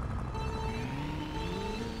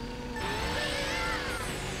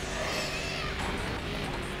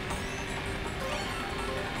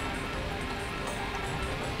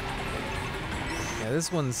 Yeah,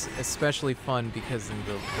 this one's especially fun because in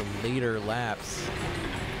the later laps,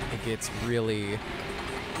 it gets really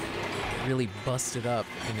really busted up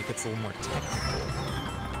and it gets a little more technical.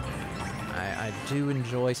 I do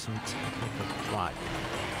enjoy some technical plot.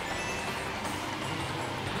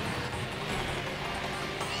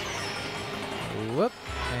 Whoop,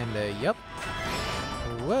 and yup.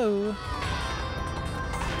 Whoa.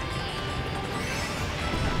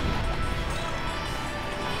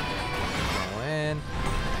 Go in.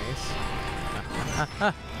 Nice.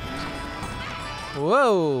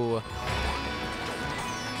 Whoa.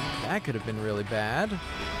 That could have been really bad.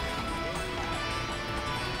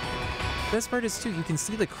 Best part is, too, you can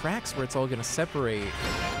see the cracks where it's all gonna separate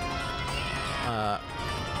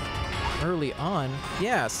early on.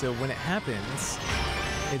 Yeah, so when it happens,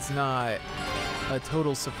 it's not a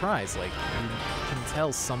total surprise. Like, you can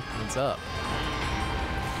tell something's up.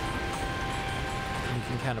 And you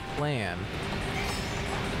can kind of plan.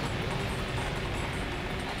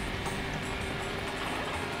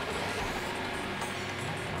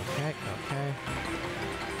 Okay.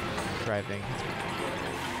 Driving.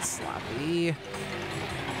 Sloppy.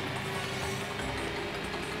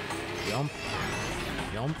 Jump.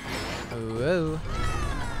 Whoa.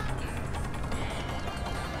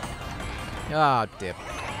 Ah, dip.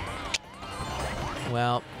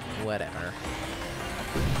 Well, whatever.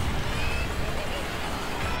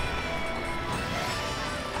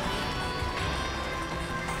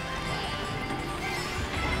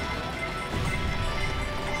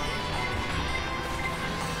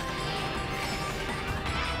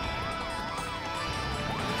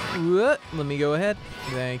 What? Let me go ahead.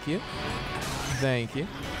 Thank you. Thank you.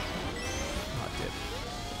 Oh, dip.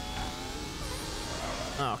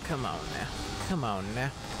 Oh, come on now. Come on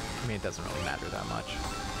now. I mean, it doesn't really matter that much.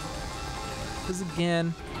 Because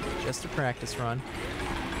again, just a practice run.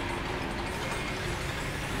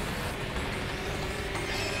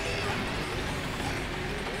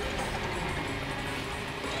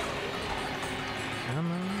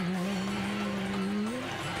 Come on.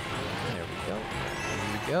 There we go.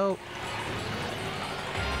 There we go.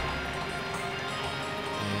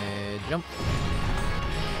 And jump.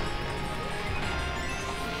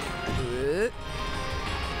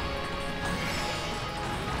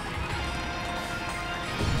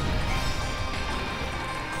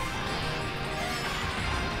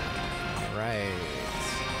 Right.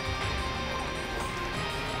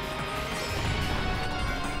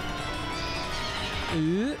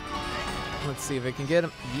 Let's see if I can get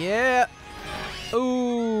him. Yeah.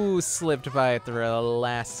 Ooh, slipped by at the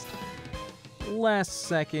last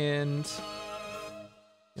second.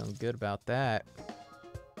 Feeling good about that.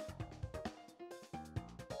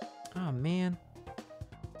 Oh man,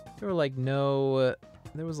 there was like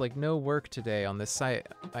no work today on this site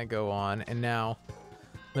I go on, and now,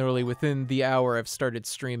 literally within the hour I've started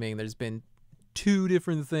streaming, there's been 2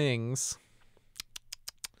 different things.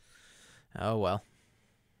 Oh well.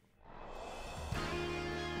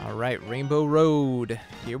 All right, Rainbow Road.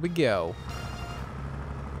 Here we go.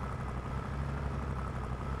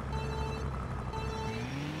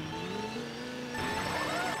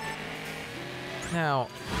 Now,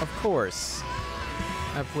 of course,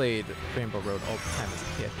 I played Rainbow Road all the time as a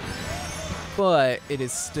kid, but it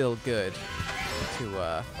is still good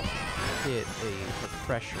to hit a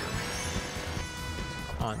refresher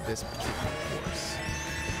on this particular course.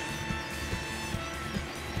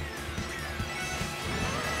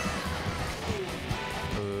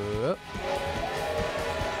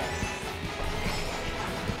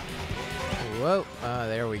 Whoa,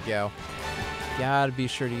 there we go. Gotta be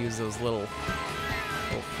sure to use those little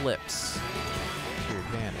flips to your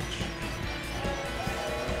advantage.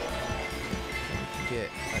 And you can get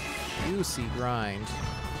a juicy grind.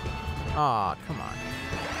 Aw, come on.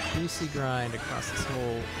 Juicy grind across this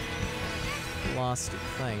whole lost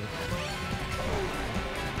thing.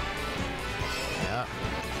 Yep.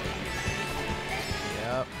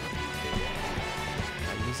 Yep.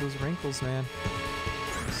 Gotta use those wrinkles, man.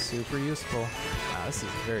 Super useful. Wow, this is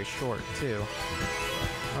very short, too.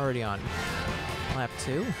 Already on lap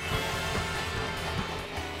 2.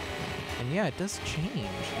 And yeah, it does change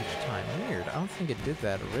each time. Weird. I don't think it did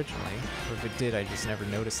that originally. Or if it did, I just never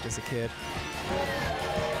noticed as a kid.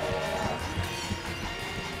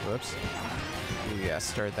 Whoops. Ooh, yeah,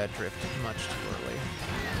 started that drift much too early.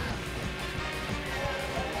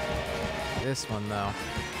 This one, though.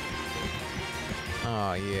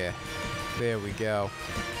 Oh, yeah. There we go.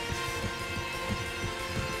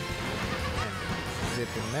 And zip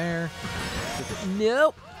in there. Zip in.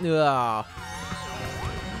 Nope! Oh.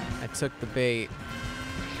 I took the bait.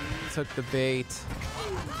 Took the bait.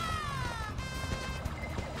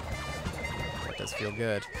 That does feel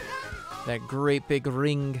good. That great big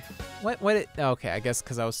ring. What? Okay, I guess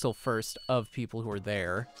because I was still first of people who were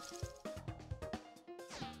there.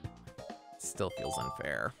 Still feels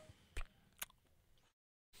unfair.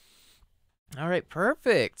 All right,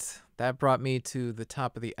 perfect. That brought me to the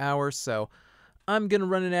top of the hour, so I'm gonna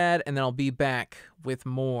run an ad, and then I'll be back with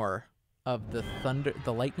more of the Thunder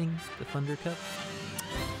Cup.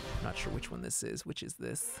 I'm not sure which one this is. Which is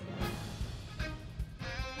this?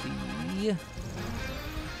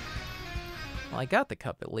 Well, I got the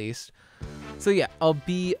cup at least. So yeah, I'll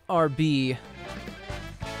be RB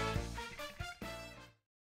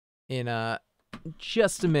in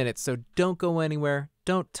just a minute. So don't go anywhere.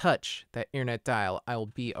 Don't touch that internet dial. I will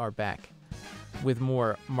be back with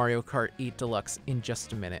more Mario Kart 8 Deluxe in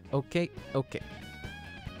just a minute. Okay? Okay.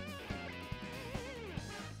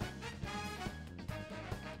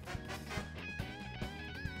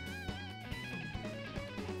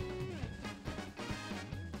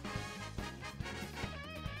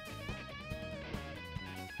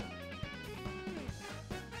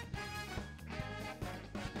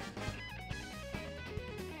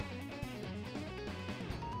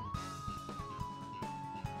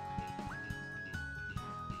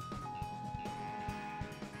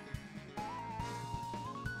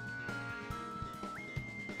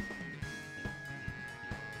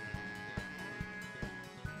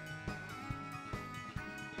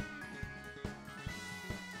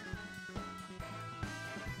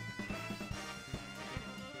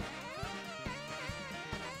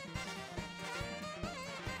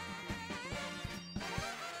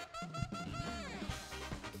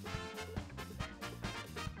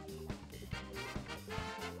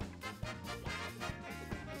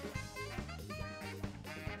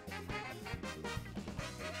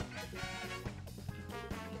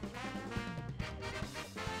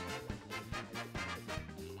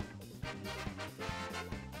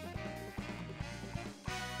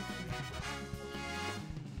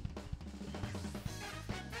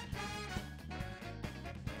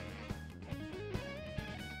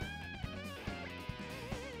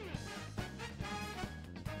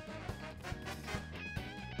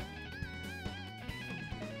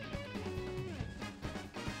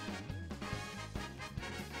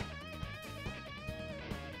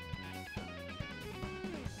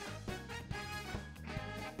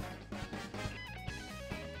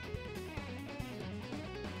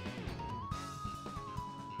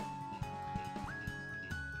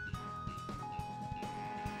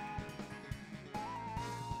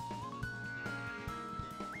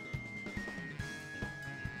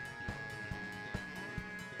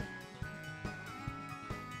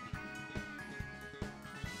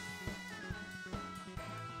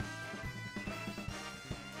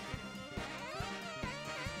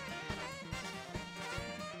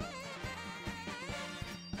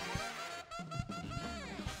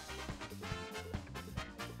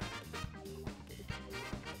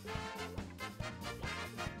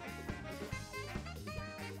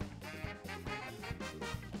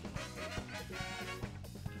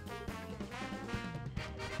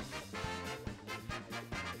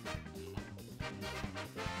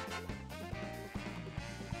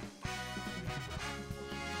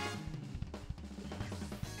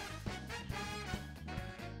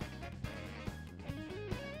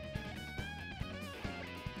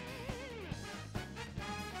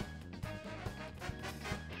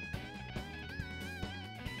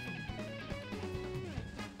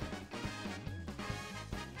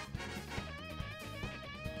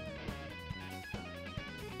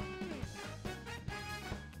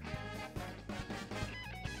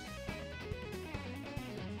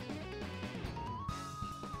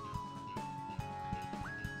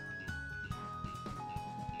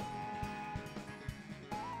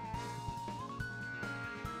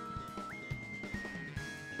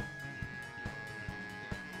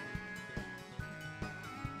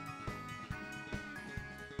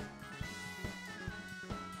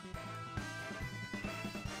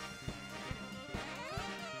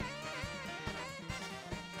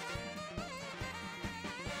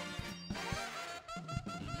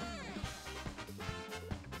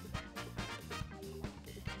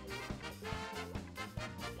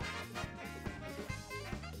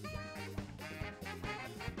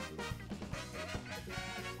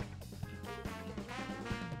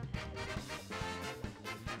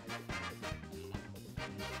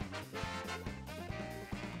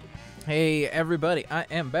 Hey everybody, I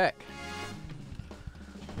am back.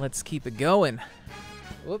 Let's keep it going.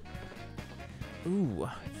 Whoop. Ooh,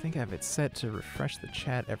 I think I have it set to refresh the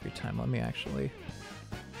chat every time. Let me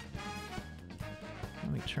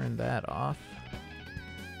turn that off.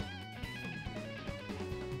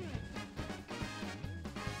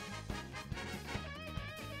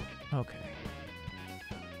 Okay.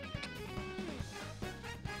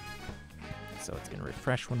 So it's gonna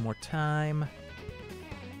refresh one more time.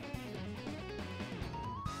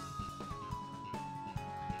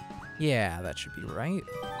 Yeah, that should be right.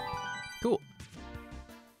 Cool.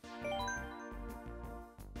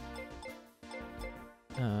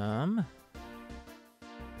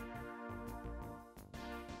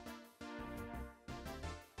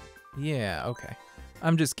 Yeah, okay.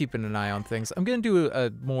 I'm just keeping an eye on things. I'm gonna do a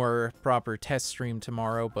more proper test stream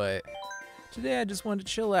tomorrow, but today I just wanted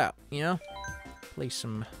to chill out, you know? Play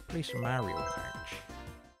some Mario Kart.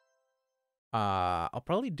 I'll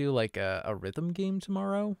probably do like a rhythm game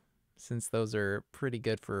tomorrow, since those are pretty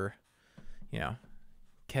good for, you know,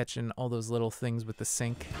 catching all those little things with the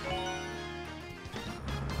sync.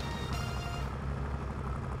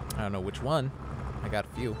 I don't know which one. I got a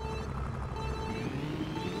few.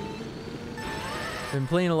 Been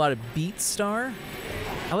playing a lot of Beatstar.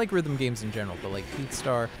 I like rhythm games in general, but like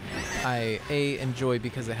Beatstar, I A, enjoy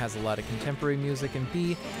because it has a lot of contemporary music, and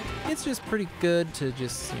B, it's just pretty good to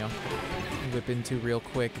just, you know, whip into real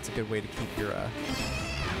quick. It's a good way to keep your,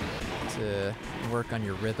 to work on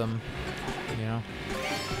your rhythm, you know.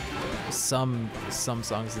 Some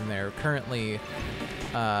songs in there. Currently,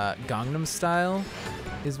 Gangnam Style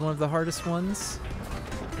is one of the hardest ones,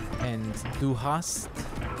 and Du hast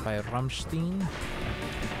by Rammstein.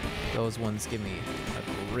 Those ones give me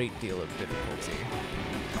a great deal of difficulty.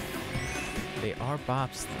 They are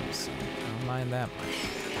bops though, so I don't mind that much.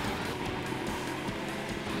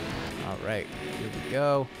 Alright, here we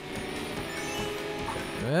go.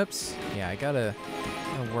 Whoops. Yeah, I gotta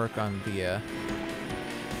work on the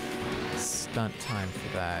stunt time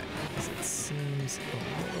for that, because it seems a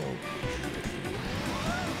little tricky.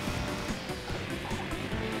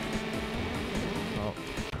 Oh,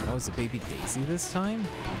 that was a baby Daisy this time?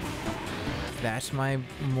 That's my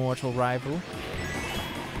mortal rival.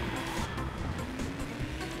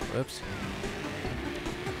 Whoops.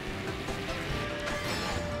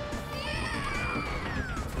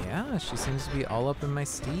 Yeah, she seems to be all up in my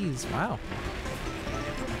steez. Wow.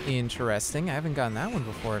 Interesting. I haven't gotten that one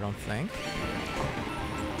before, I don't think.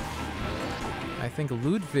 I think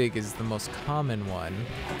Ludwig is the most common one,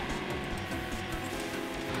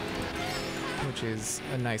 which is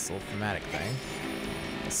a nice little thematic thing.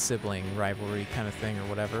 A sibling rivalry kind of thing or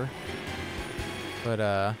whatever. But,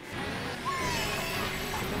 yeah,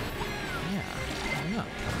 I don't know.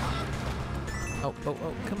 Oh,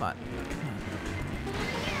 come on.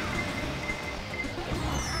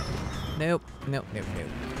 Nope.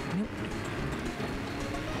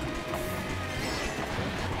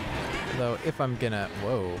 Though, if I'm gonna...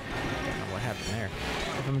 Whoa. I don't know what happened there.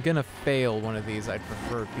 If I'm gonna fail one of these, I'd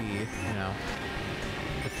prefer it be, you know,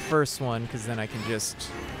 the first one, because then I can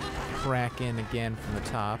just crack in again from the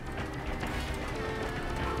top.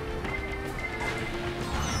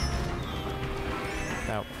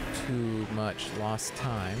 Without too much lost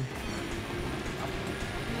time.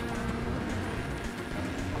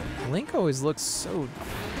 Link always looks so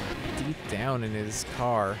deep down in his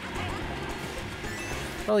car.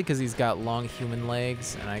 Probably because he's got long human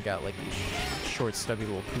legs, and I got like these short, stubby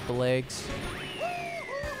little Koopa legs.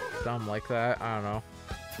 Dumb like that, I don't know.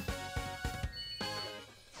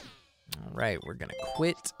 Alright, we're gonna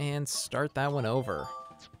quit and start that one over.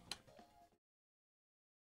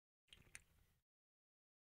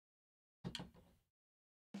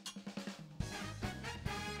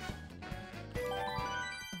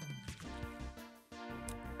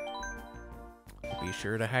 Be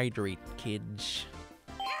sure to hydrate, kids.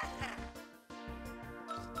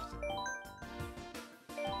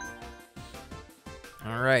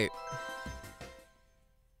 All right.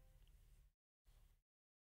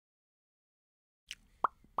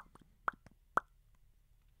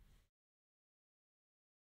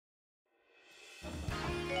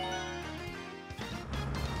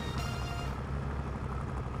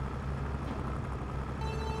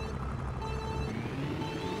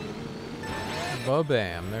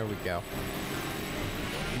 Ba-bam, there we go.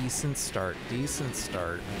 Decent start, decent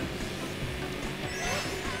start.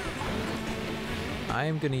 I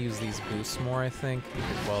am going to use these boosts more, I think,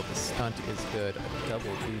 because while the stunt is good, a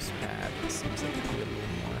double boost pad seems like it could be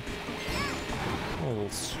a little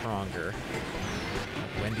stronger.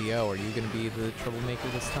 Wendy O, are you going to be the troublemaker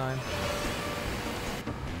this time?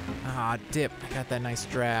 Ah, dip. I got that nice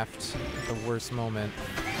draft at the worst moment.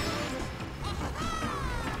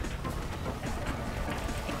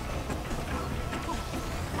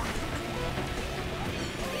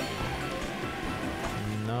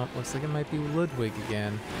 Looks like it might be Ludwig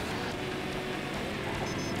again.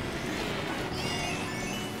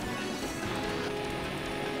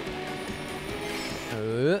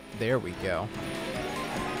 There we go.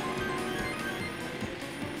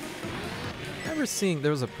 I remember seeing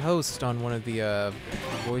there was a post on one of the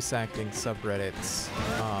voice acting subreddits.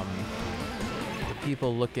 For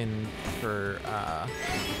people looking for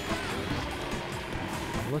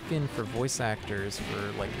voice actors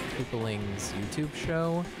for like Koopaling's YouTube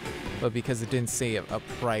show, but because it didn't say a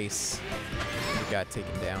price, it got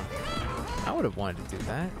taken down. I would have wanted to do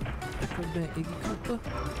that. I could have been Iggy Koopa.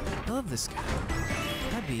 I love this guy.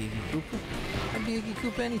 I'd be Iggy Koopa. I'd be Iggy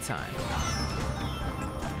Koopa anytime.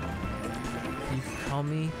 You can call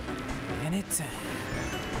me anytime.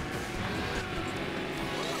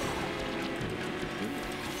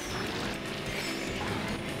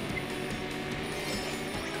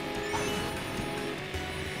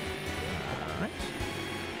 Alright.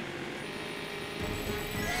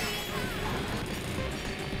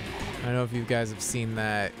 I don't know if you guys have seen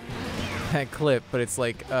that clip, but it's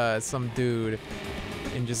like some dude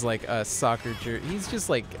in just like a soccer jersey. He's just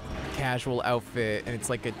like casual outfit, and it's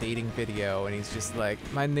like a dating video, and he's just like,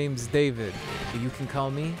 my name's David, you can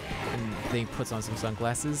call me, and then he puts on some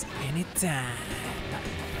sunglasses. Anytime.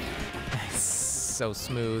 So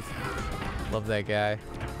smooth. Love that guy.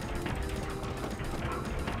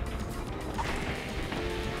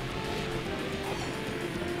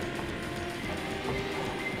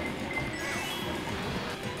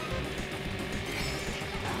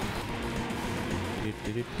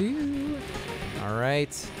 All right,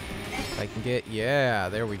 if I can get, yeah,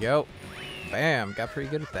 there we go. Bam, got pretty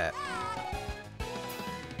good at that.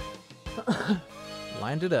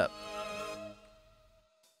 Lined it up.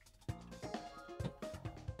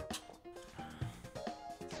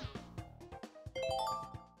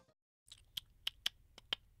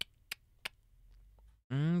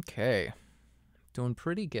 Okay, doing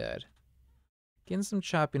pretty good. Getting some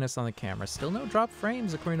choppiness on the camera. Still no drop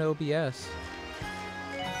frames according to OBS.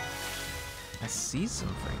 I see some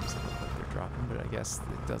frames that look like they're dropping, but I guess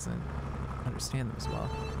it doesn't understand them as well.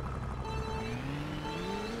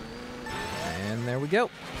 And there we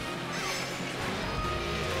go.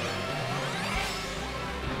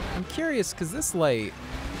 I'm curious, because this light,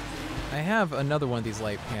 I have another one of these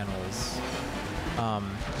light panels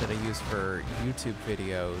that I use for YouTube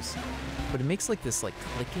videos, but it makes like this like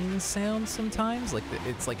clicking sound sometimes, like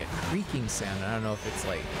it's like a creaking sound. I don't know if it's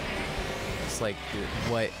like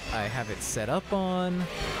what I have it set up on,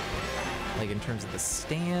 like in terms of the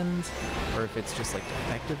stand, or if it's just like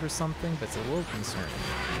defective or something, but it's a little concerning.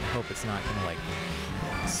 I hope it's not gonna like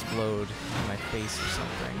explode in my face or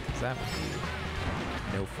something, because that would be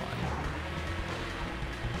no fun.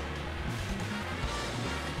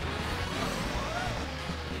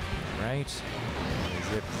 Right.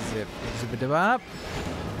 Zip, zip, zip-a-da-bop.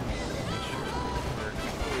 Make sure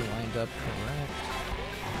we're lined up correct.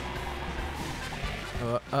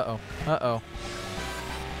 Uh-oh. Uh-oh.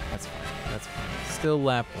 That's fine. That's fine. Still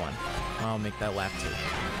lap 1. I'll make that lap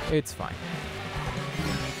 2. It's fine.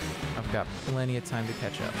 I've got plenty of time to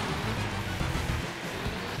catch up.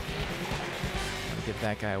 Give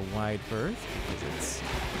that guy a wide berth, because it's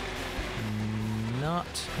not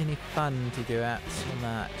any fun to go out on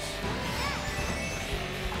that.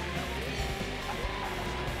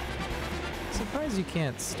 Surprised you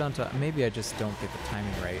can't stunt on. Maybe I just don't get the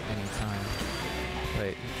timing right anytime. But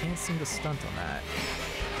you can't seem to stunt on that.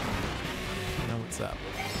 I know what's up.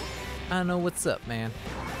 I know what's up, man.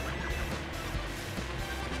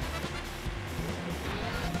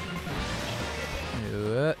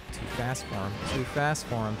 Too fast for him. Too fast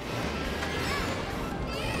for him.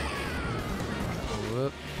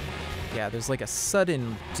 Whoop. Yeah, there's like a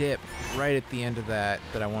sudden dip right at the end of that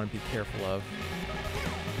I want to be careful of.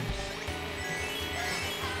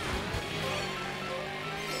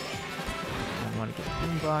 I want to get the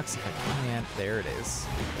boombox if I can. There it is.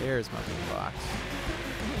 There's my boombox.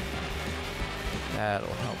 That'll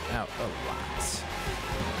help out a lot.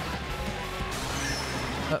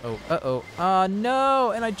 Uh-oh, uh-oh. Oh,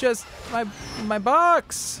 no! And I just... My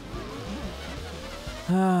box!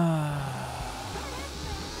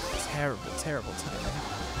 Terrible, terrible timing.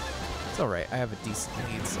 It's alright. I have a decent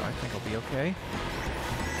lead, so I think I'll be okay.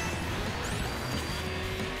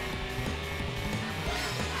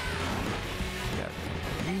 Got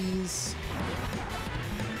these.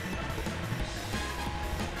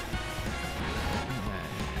 And then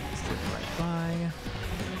zip right by.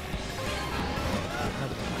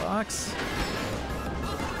 Another box.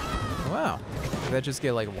 Wow. Did that just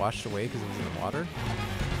get like washed away because it was in the water?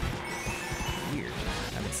 Weird.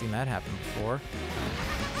 I haven't seen that happen before.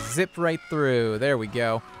 Zip right through. There we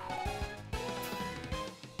go.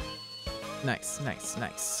 Nice, nice,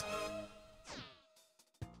 nice.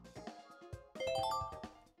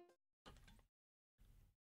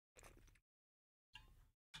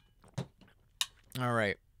 All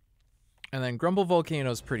right. And then Grumble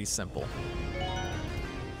Volcano is pretty simple.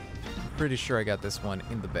 Pretty sure I got this one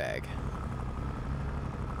in the bag.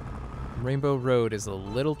 Rainbow Road is a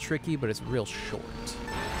little tricky, but it's real short. So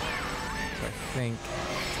I think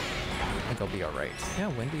I'll be all right. Yeah,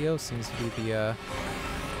 Wendy O seems to be the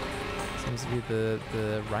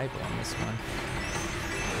rival on this one.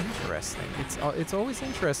 Interesting. It's always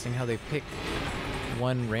interesting how they pick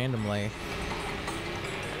one randomly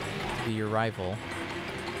to be your rival.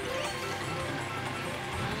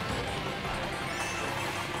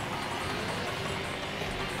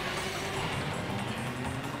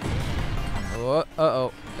 Oh,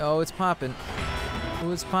 uh-oh. Oh, it's popping.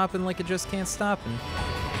 Oh, it's popping like it just can't stop.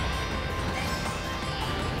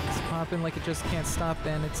 It's popping like it just can't stop,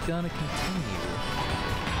 and it's gonna continue.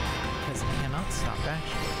 Because it cannot stop,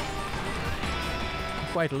 actually.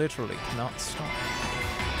 Quite literally, cannot stop.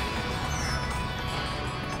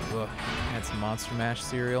 Ugh, had some Monster Mash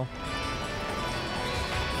cereal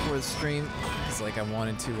for the stream. It's like I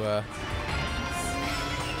wanted to,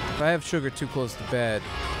 if I have sugar too close to bed,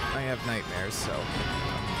 I have nightmares, so I'm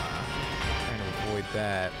trying to avoid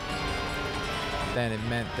that. Then it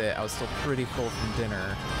meant that I was still pretty full from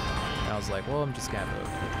dinner. And I was like, well, I'm just gonna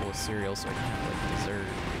have a bowl of cereal so I can have like dessert,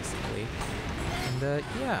 basically. And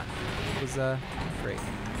yeah, it was great.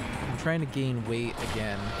 I'm trying to gain weight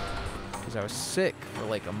again because I was sick for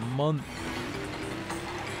like a month.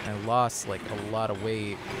 I lost like a lot of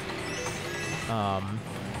weight. I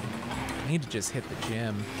need to just hit the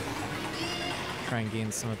gym. Try and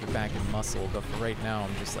gain some of it back in muscle, but for right now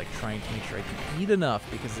I'm just like trying to make sure I can eat enough,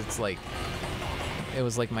 because it's like it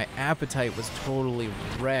was like my appetite was totally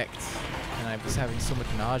wrecked and I was having so much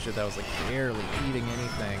nausea that I was like barely eating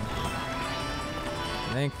anything.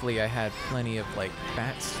 And thankfully I had plenty of like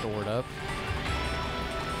fat stored up,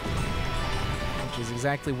 which is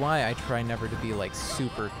exactly why I try never to be like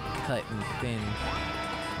super cut and thin,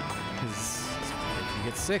 because if you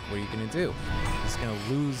get sick, what are you gonna do? Just gonna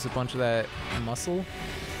lose a bunch of that muscle,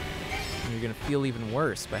 and you're gonna feel even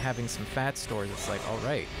worse. By having some fat stores, it's like, all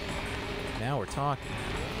right, now we're talking.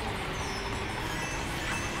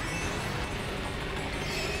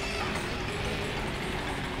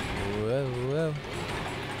 Whoa, whoa.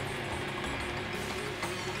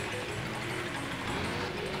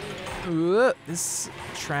 Whoa. This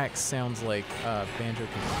track sounds like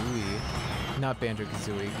Banjo-Kazooie. Not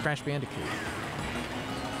Banjo-Kazooie, Crash Bandicoot.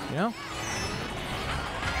 You know?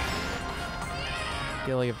 I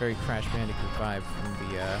feel like a very Crash Bandicoot vibe from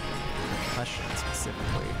the percussion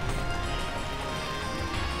specifically.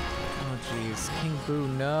 Oh jeez, King Boo,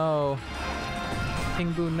 no!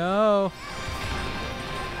 King Boo, no!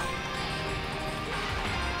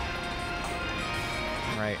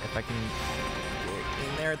 Alright, if I can get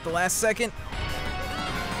in there at the last second.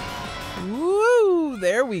 Woo!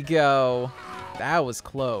 There we go! That was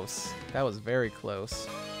close. That was very close.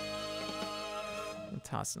 I'm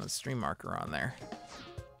tossing a stream marker on there.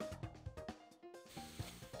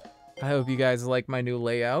 I hope you guys like my new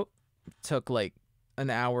layout. It took like an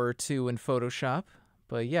hour or two in Photoshop,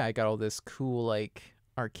 but yeah, I got all this cool like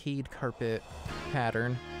arcade carpet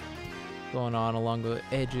pattern going on along the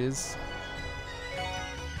edges.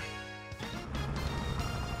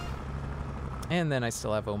 And then I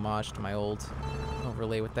still have homage to my old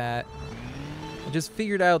overlay with that. I just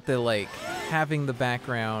figured out that like having the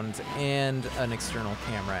background and an external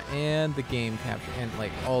camera and the game capture and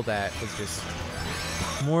like all that was just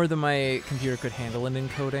more than my computer could handle in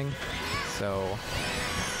encoding. So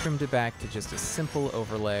trimmed it back to just a simple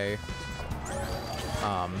overlay.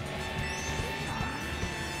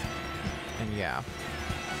 And yeah,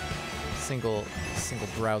 single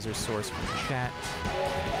browser source from chat.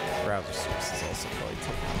 Browser source is also probably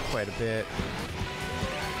taking quite a bit.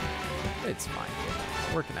 It's fine.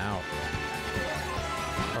 It's working out,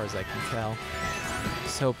 as far as I can tell.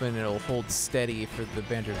 Just hoping it'll hold steady for the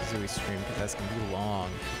Banjo-Kazooie stream, because that's gonna be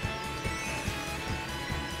long.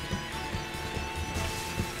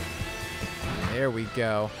 There we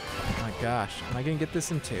go. Oh my gosh, am I gonna get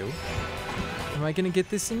this in 2? Am I gonna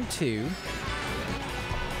get this in 2?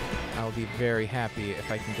 I'll be very happy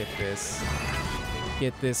if I can get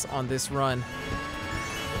this on this run.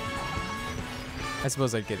 I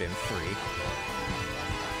suppose I'd get in 3,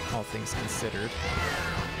 all things considered.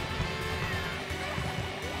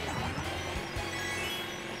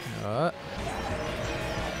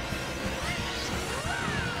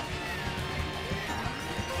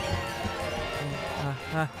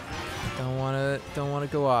 Don't wanna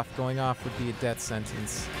go off. Going off would be a death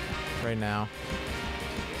sentence right now.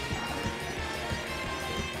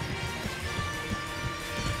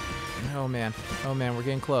 Oh man, we're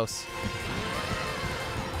getting close.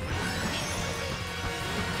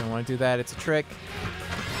 don't want to do that. It's a trick.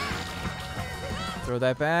 Throw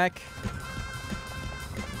that back.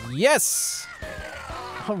 Yes!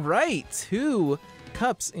 All right, 2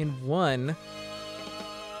 cups in one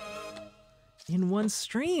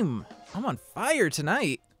stream. I'm on fire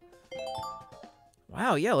tonight.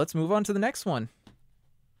 Wow, yeah, let's move on to the next one.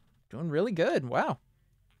 Doing really good. Wow.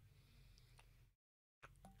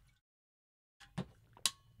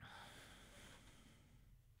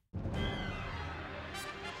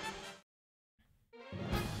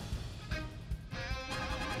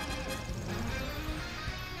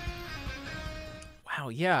 Wow,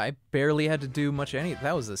 yeah, I barely had to do much any.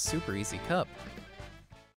 That was a super easy cup.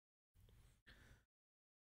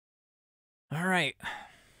 All right.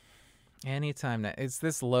 Anytime now. It's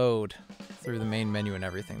this load through the main menu and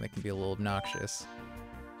everything that can be a little obnoxious.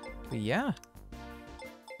 But yeah.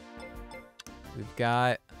 We've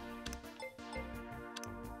got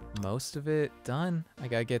most of it done. I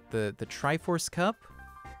gotta get the Triforce Cup.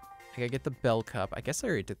 I gotta get the Bell Cup. I guess I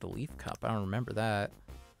already did the Leaf Cup. I don't remember that.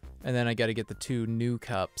 And then I gotta get the 2 new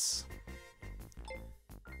cups.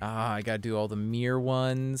 I gotta do all the mirror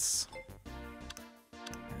ones.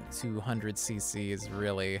 200cc is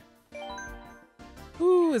really...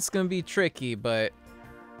 Ooh, it's gonna be tricky, but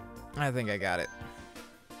I think I got it.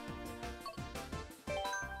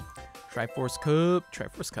 Triforce Cup.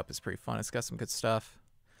 Triforce Cup is pretty fun. It's got some good stuff.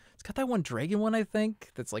 It's got that one dragon one, I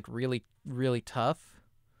think, that's like really, really tough.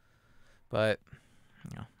 But,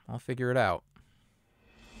 you know, I'll figure it out.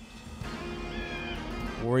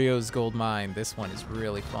 Wario's Gold Mine. This one is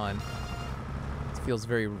really fun. It feels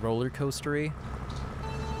very roller coastery.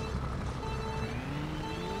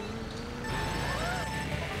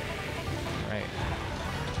 Right.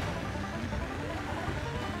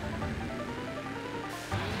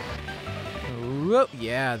 Whoa,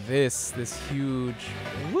 yeah, this huge.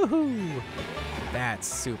 Woohoo! That's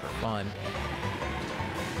super fun.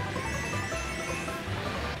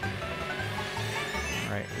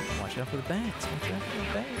 Alright, watch out for the bats. Watch out for the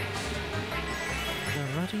bats. The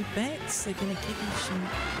ruddy bats are gonna give you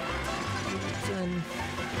some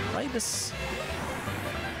ribus.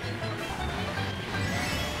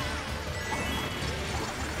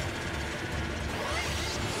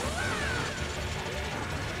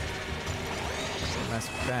 Don't mess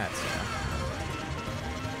with bats, yeah.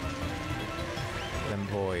 Them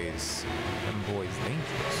boys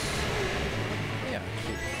dangerous. Yeah,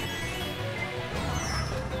 cute.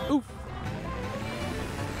 Oof.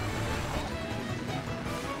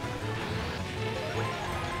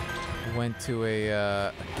 Went to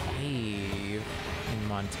a cave in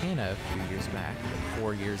Montana a few years back, like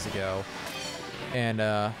 4 years ago, and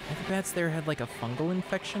the bats there had like a fungal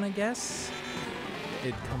infection, I guess.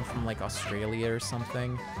 It'd come from like Australia or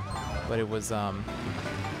something, but it was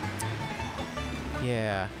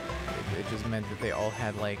yeah, it just meant that they all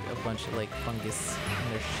had like a bunch of like fungus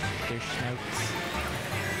in their snouts.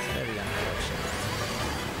 It's very unfortunate.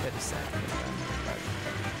 Very sad for them, but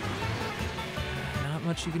not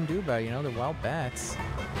much you can do about it, you know, they're wild bats.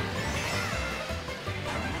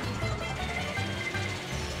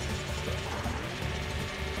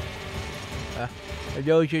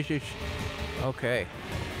 Okay.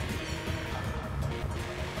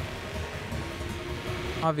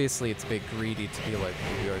 Obviously, it's a bit greedy to be like,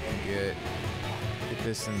 maybe I can get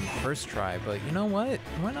this in the first try, but you know what?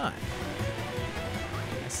 Why not?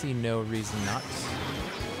 I see no reason not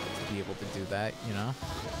to be able to do that, you know?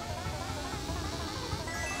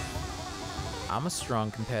 I'm a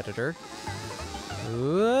strong competitor.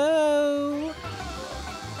 Whoa!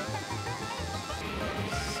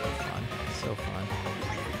 So fun. So fun.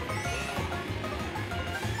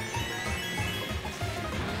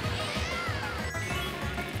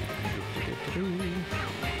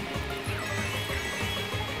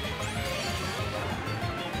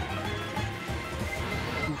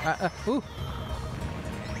 Ooh.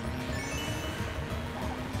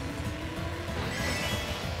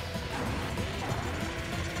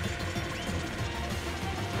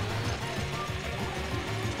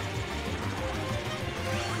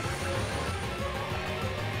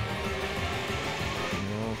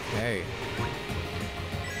 Okay.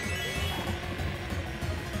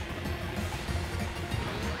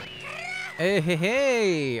 Hey, hey,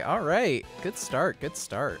 hey! All right. Good start. Good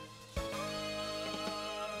start.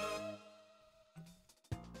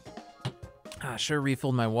 I sure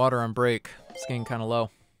refilled my water on break. It's getting kind of low.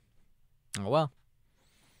 Oh well.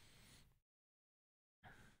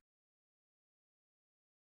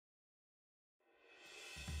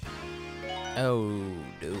 Oh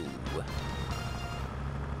no.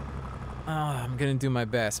 Oh, I'm gonna do my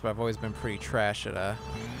best, but I've always been pretty trash at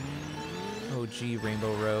OG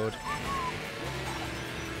Rainbow Road.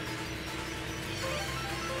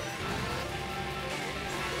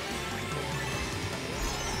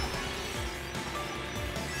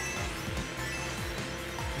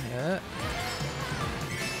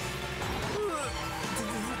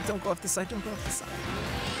 Don't go off the side, don't go off the side.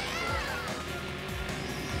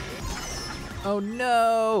 Oh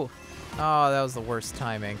no! Oh, that was the worst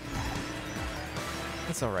timing.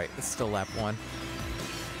 That's alright, it's still lap 1.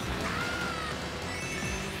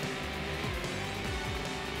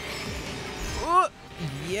 Oh,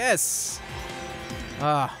 yes!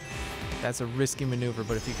 Ah, that's a risky maneuver,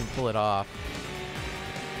 but if you can pull it off,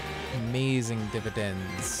 amazing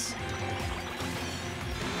dividends.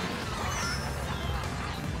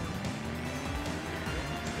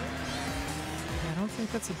 I don't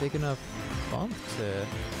think that's a big enough bump to...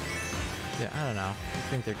 Yeah, I don't know. I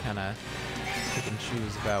think they're kind of pick and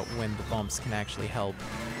choose about when the bumps can actually help.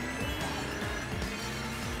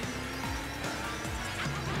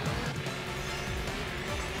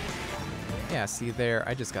 Yeah, see there,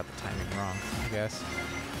 I just got the timing wrong, I guess.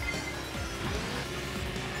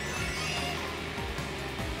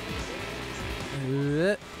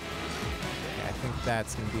 Yeah, I think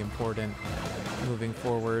that's going to be important moving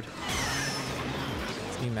forward.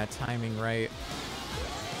 Getting that timing right.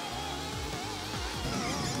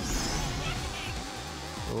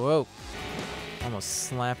 Whoa. Almost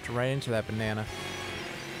slapped right into that banana.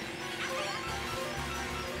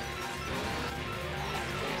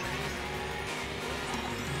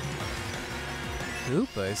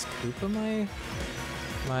 Koopa? Is Koopa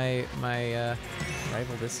my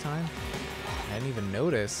rival this time? I didn't even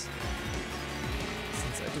notice.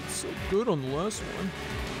 Since I did so good on the last one.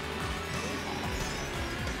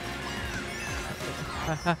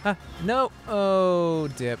 No! Oh,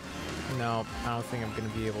 dip. No, I don't think I'm going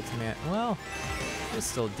to be able to man. Well, there's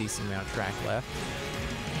still a decent amount of track left.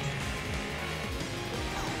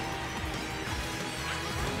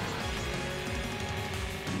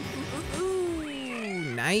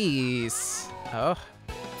 Ooh, nice. Oh.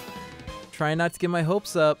 Try not to get my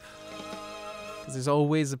hopes up, because there's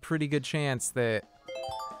always a pretty good chance that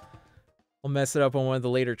I'll mess it up on one of the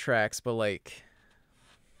later tracks, but like,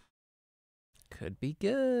 could be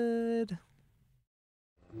good.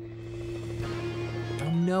 Oh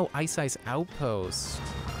no, Ice Ice Outpost.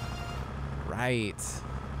 Right.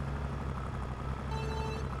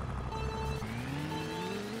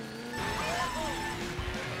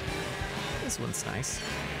 This one's nice.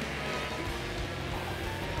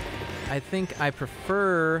 I think I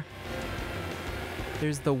prefer...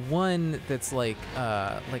 There's the one that's like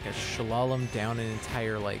a slalom down an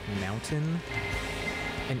entire like mountain,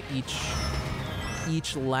 and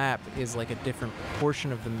each lap is like a different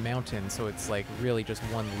portion of the mountain, so it's like really just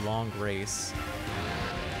one long race.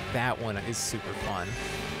 That one is super fun.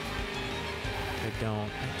 I don't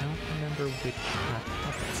remember which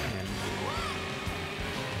lap it's in.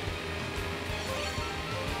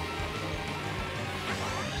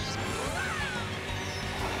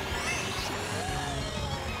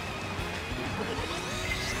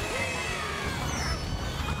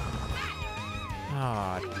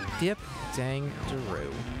 Dip dang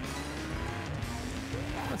Daru.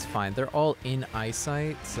 That's fine. They're all in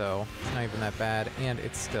eyesight, so it's not even that bad, and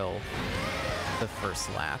it's still the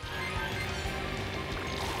first lap.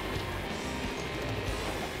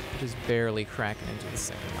 Just barely cracking into the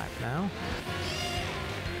second lap now.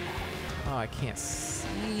 Oh, I can't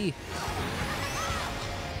see.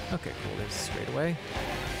 Okay, cool. There's a straightaway.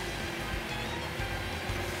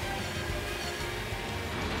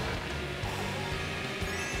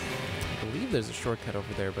 I believe there's a shortcut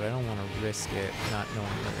over there, but I don't want to risk it not knowing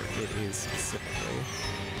where it is specifically.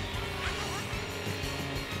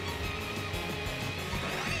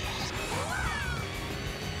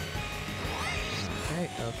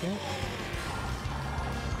 Okay.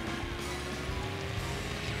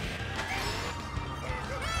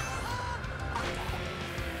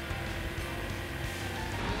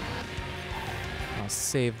 I'll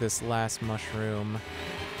save this last mushroom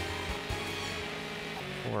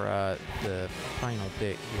for the final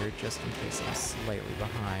bit here, just in case I'm slightly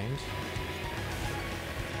behind.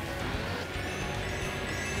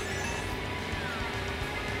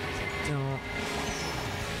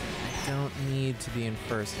 I don't need to be in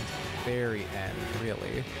first until the very end,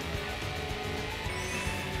 really.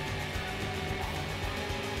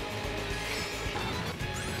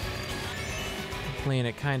 I'm playing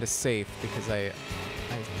it kind of safe because I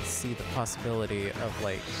see the possibility of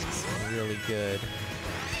like some really good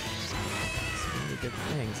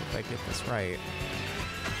things if I get this right.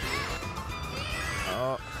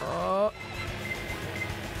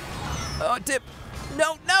 Oh, dip.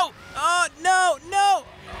 No, no. Oh, no, no.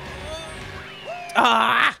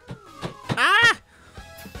 Ah! Ah!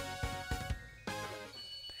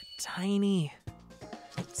 Tiny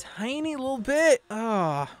little bit.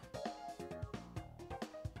 Oh.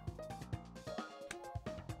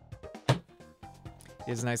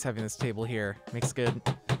 It is nice having this table here. Makes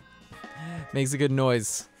a good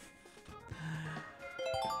noise.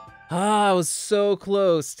 Ah, I was so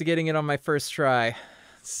close to getting it on my first try.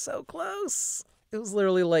 So close. It was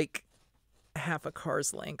literally like half a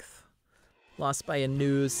car's length. Lost by a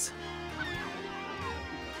news.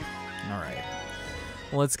 All right.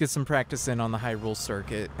 Well, let's get some practice in on the Hyrule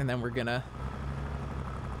circuit, and then we're gonna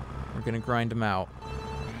grind them out.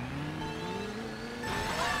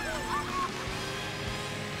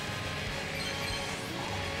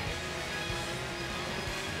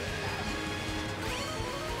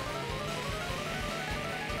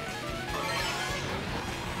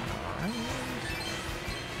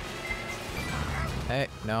 Hey,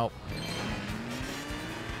 no.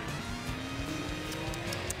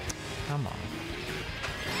 Come on.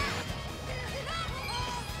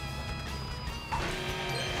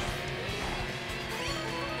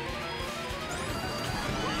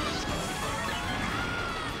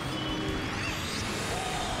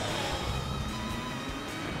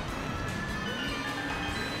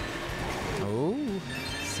 Oh,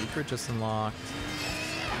 secret just unlocked.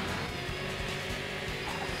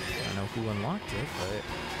 I don't know who unlocked it, but...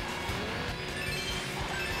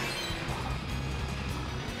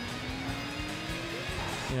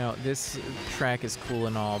 You know, this track is cool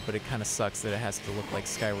and all, but it kind of sucks that it has to look like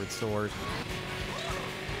Skyward Sword.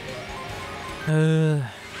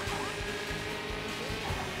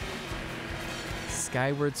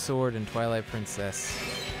 Skyward Sword and Twilight Princess.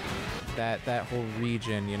 That whole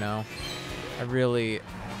region, you know? I really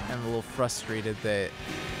am a little frustrated that,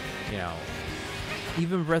 you know,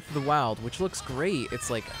 even Breath of the Wild, which looks great, it's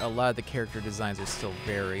like a lot of the character designs are still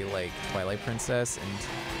very like Twilight Princess, and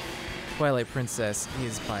Twilight Princess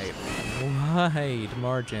is by a wide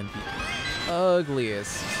margin the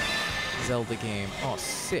ugliest Zelda game. Oh,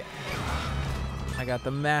 sick. I got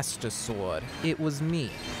the Master Sword. It was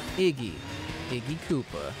me, Iggy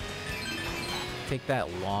Koopa. Take that,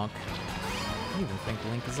 Lonk. I don't even think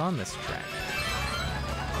Link is on this track.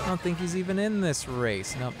 I don't think he's even in this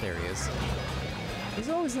race. Nope, there he is. He's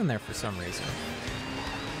always in there for some reason.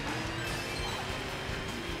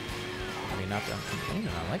 I mean, not that I'm complaining,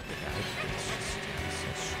 I like the guy. It's just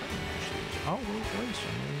so strange. He's always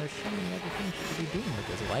racing, and there's so many other things he could be doing with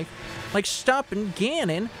his life. Like stopping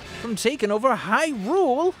Ganon from taking over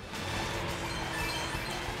Hyrule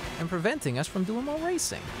and preventing us from doing more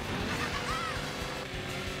racing.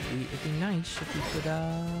 It'd be nice if we could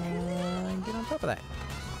get on top of that.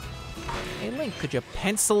 Hey, Link, could you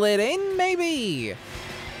pencil it in, maybe?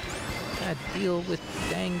 Gotta deal with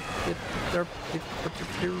dang...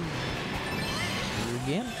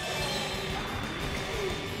 Again?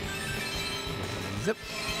 Zip.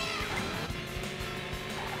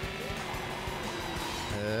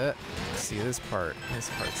 See this part. This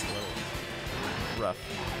part's a little rough.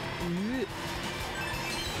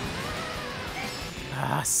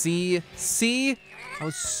 Ah, see? See? I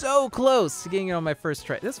was so close to getting it on my first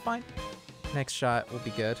try. That's fine. Next shot will be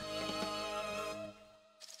good.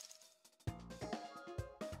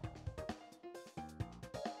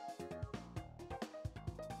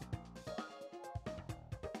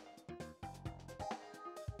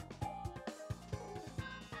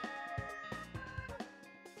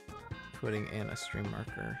 Putting in a stream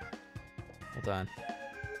marker. Hold on.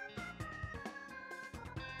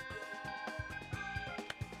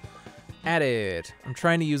 Added. I'm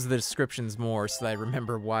trying to use the descriptions more so that I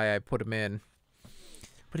remember why I put them in.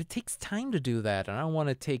 But it takes time to do that, and I don't want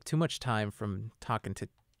to take too much time from talking to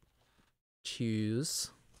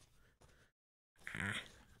choose.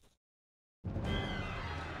 It's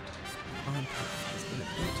been a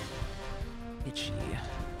bit itchy.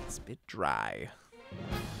 It's a bit dry.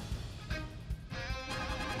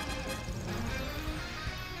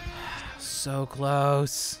 So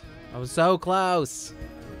close. I was so close.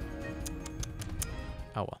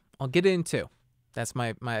 Oh well, I'll get it in too. That's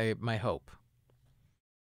my hope.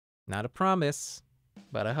 Not a promise,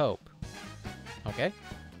 but a hope. Okay?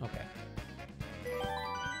 Okay.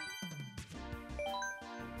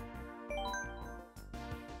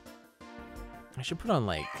 I should put on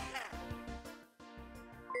like...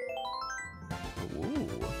 Ooh.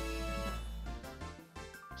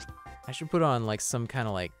 I should put on like some kind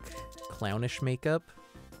of like clownish makeup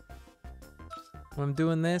when I'm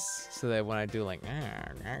doing this, so that when I do like,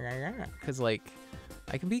 because like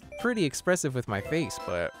I can be pretty expressive with my face,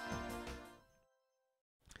 but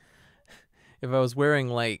if I was wearing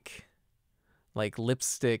like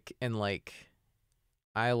lipstick and like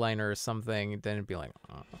eyeliner or something, then it'd be like,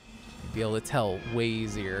 you'd be able to tell way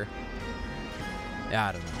easier. Yeah,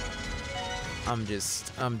 I don't know. I'm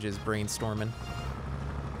just brainstorming.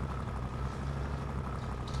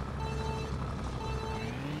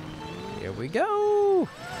 Here we go.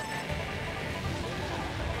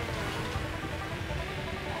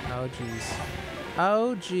 Oh jeez.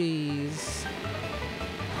 Oh jeez.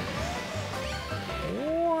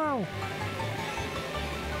 Wow.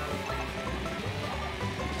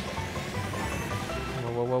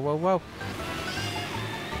 Whoa, whoa, whoa, whoa.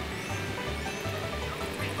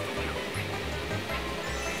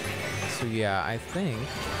 So yeah, I think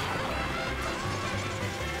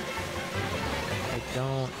I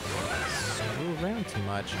don't screw around too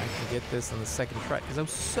much. I can get this on the second try because I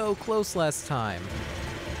was so close last time.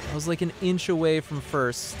 I was like an inch away from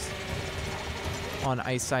first on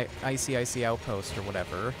Icy Outpost or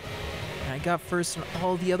whatever. And I got first on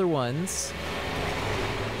all the other ones.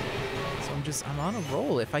 So I'm on a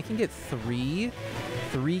roll. If I can get three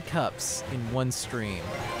cups in one stream,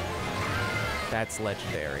 that's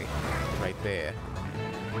legendary right there.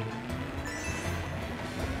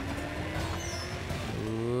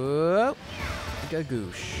 Whoop.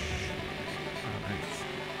 Gagoosh. All right.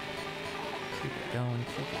 Keep it going,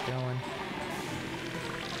 keep it going.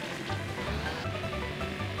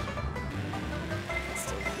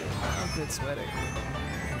 Still good. Oh, good sweating.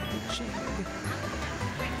 Itching.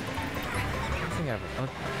 I think I don't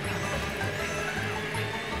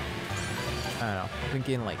know. I've been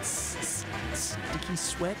getting like sticky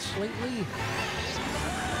sweat lately.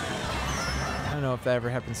 I don't know if that ever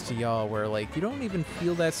happens to y'all where like you don't even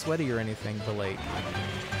feel that sweaty or anything, but like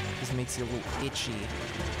it just makes you a little itchy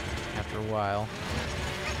after a while.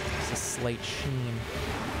 It's a slight sheen.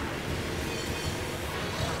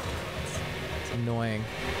 It's annoying.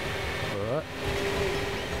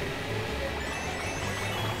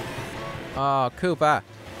 Oh, Koopa!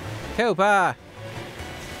 Koopa!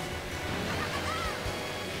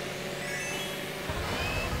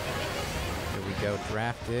 Here we go,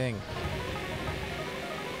 drafting.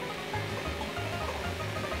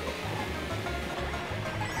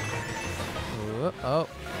 Whoop. Oh,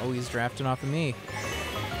 he's drafting off of me.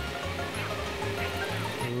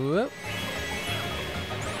 Whoop.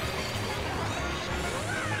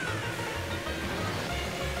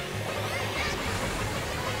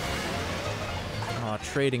 Oh,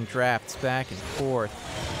 trading drafts back and forth.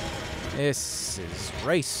 This is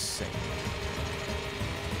racing.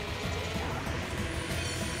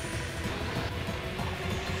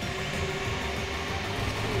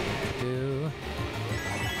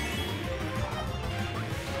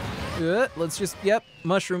 Let's just, yep,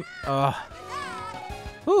 mushroom.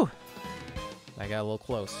 Whew. I got a little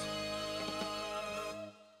close.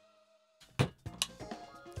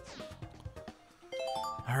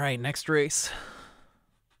 All right, next race.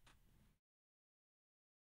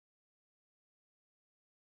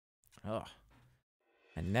 Oh,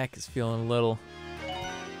 my neck is feeling a little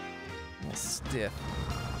stiff.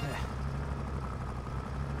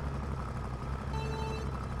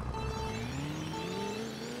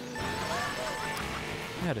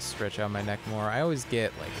 I had to stretch out my neck more. I always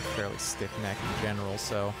get like a fairly stiff neck in general,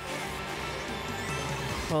 so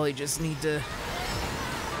probably just need to do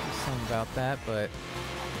something about that, but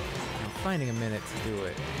finding a minute to do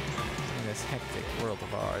it in this hectic world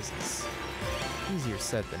of ours is easier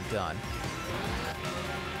said than done.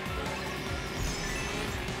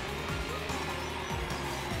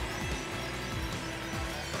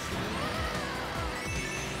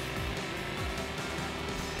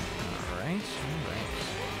 Alright.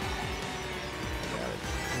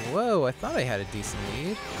 Whoa, I thought I had a decent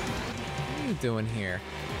lead. What are you doing here?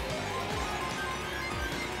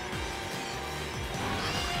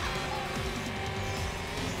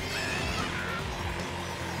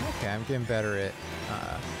 Okay, I'm getting better at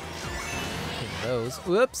hitting those.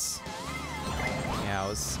 Whoops! Yeah, I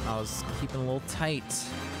was keeping a little tight.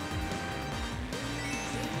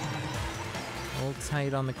 A little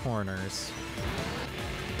tight on the corners.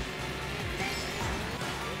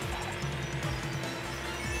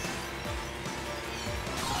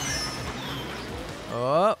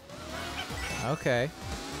 Oh! Okay.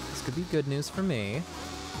 This could be good news for me.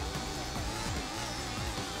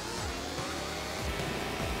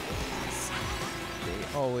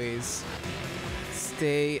 They always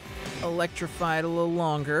stay electrified a little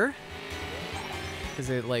longer, because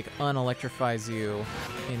it like unelectrifies you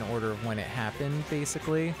in order of when it happened,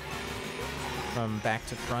 basically, from back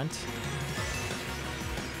to front.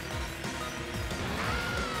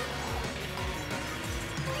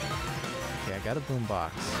 got a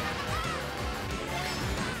boombox.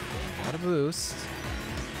 Got a boost.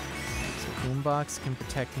 So boombox can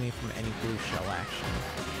protect me from any blue shell action.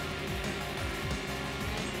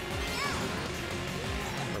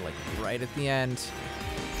 We're like right at the end.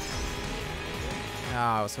 Oh,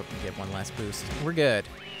 I was hoping to get one last boost. We're good.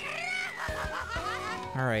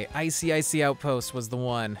 All right, Icy Outpost was the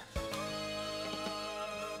one.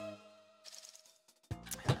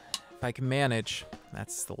 If I can manage.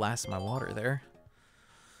 That's the last of my water there.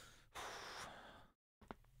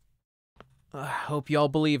 Hope y'all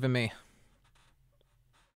believe in me.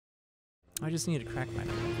 I just need to crack my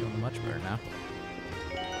nose. I'm feeling much better now.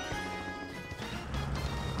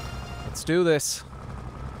 Let's do this.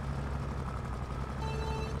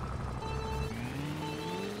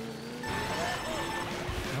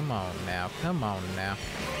 Come on now, come on now.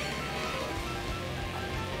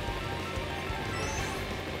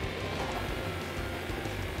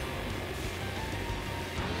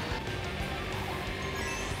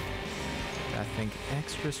 Gotta think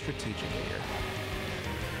extra strategic here.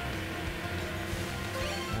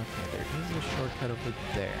 Okay, there is a shortcut over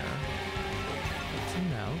there. Good to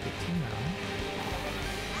know, good to know.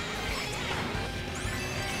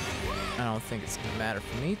 I don't think it's gonna matter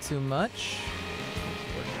for me too much.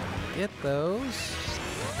 We're gonna get those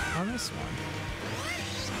on this one.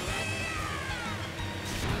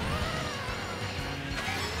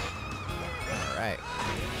 Alright.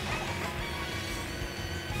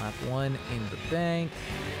 Lap 1 in the bank.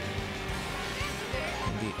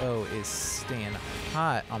 And the O is staying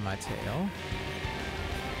hot on my tail.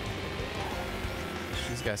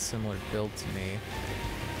 She's got a similar build to me.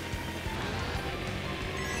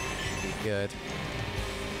 Should be good.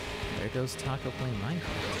 There goes Taco playing Minecraft.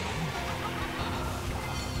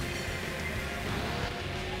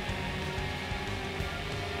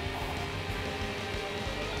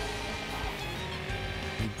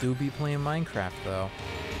 You do be playing Minecraft though.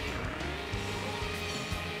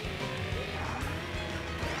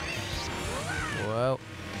 Whoa.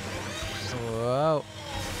 Whoa.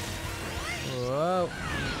 Whoa.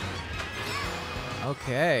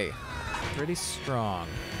 Okay. Pretty strong.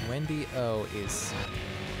 Wendy O is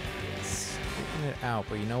sticking it out,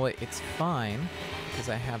 but you know what? It's fine because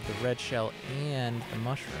I have the red shell and the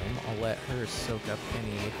mushroom. I'll let her soak up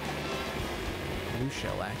any blue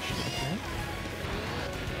shell action, I think.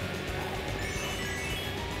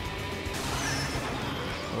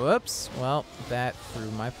 Whoops. Well, that threw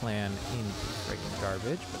my plan into freaking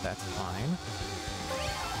garbage, but that's fine.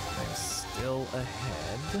 I'm still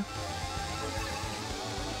ahead.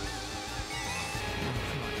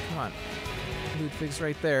 Come on. Ludwig's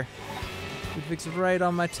right there. Ludwig's right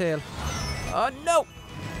on my tail. Oh, no!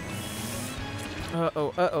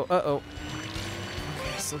 Uh-oh, uh-oh, uh-oh.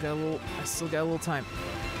 Okay, I still got a little time.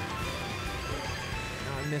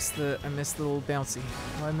 Oh, I missed the little bouncy.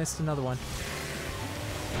 Oh, I missed another one.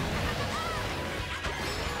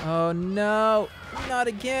 Oh no, not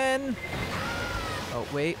again. Oh,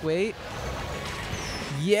 wait.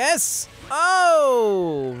 Yes!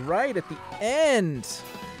 Oh, right at the end.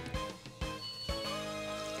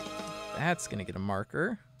 That's gonna get a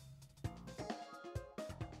marker.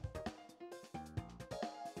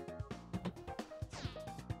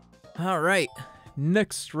 All right,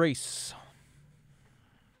 next race.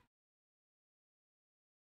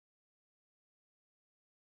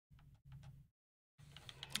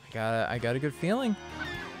 I got a good feeling.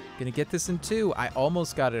 Gonna get this in 2. I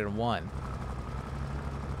almost got it in 1.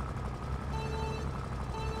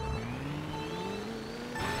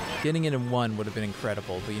 Getting it in 1 would have been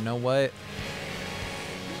incredible, but you know what?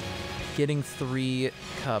 Getting 3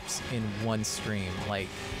 cups in 1 stream, like,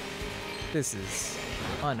 this is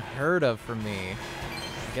unheard of for me.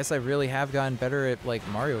 I guess I really have gotten better at, like,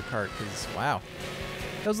 Mario Kart, because, wow.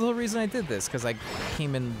 That was the whole reason I did this, because I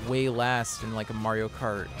came in way last in like a Mario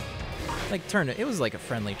Kart like tournament. It was like a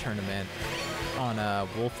friendly tournament on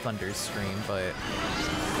Wolf Thunder's stream, but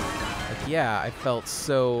like yeah, I felt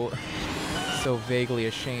so vaguely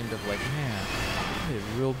ashamed of like, man, I did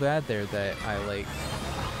real bad there that I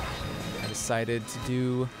decided to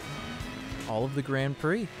do all of the Grand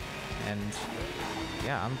Prix, and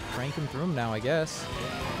yeah, I'm cranking through them now, I guess.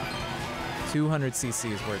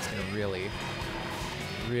 200cc is where it's gonna really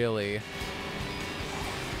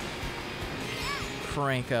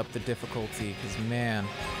crank up the difficulty, because man,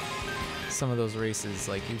 some of those races,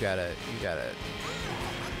 like you gotta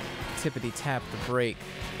tippity tap the brake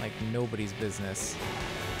like nobody's business.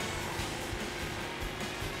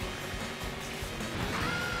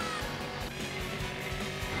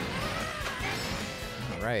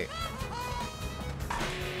 All right,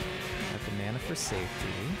 got banana for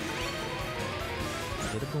safety.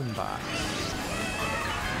 Get a boombox.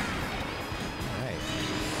 Alright.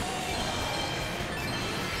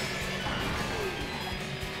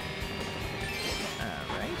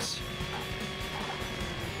 Alright.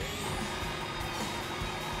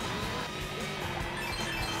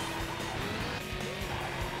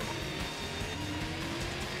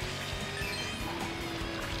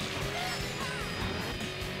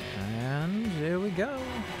 And there we go.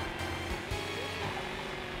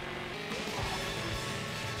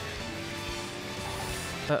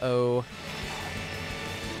 Uh-oh.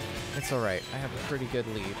 It's alright. I have a pretty good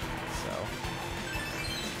lead, so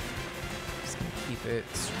just gonna keep it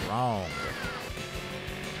strong.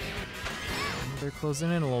 They're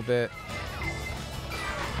closing in a little bit.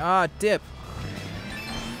 Ah, dip!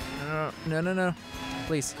 No, no, no.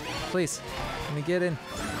 Please, please. Let me get in.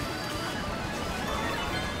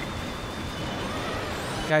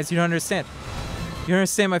 Guys, you don't understand. You don't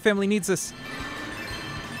understand. My family needs this.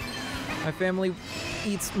 My family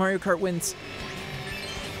eats Mario Kart wins.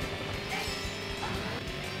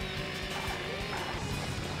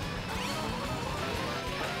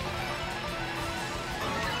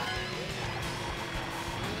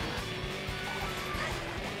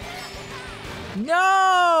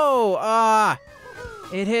 No! Ah!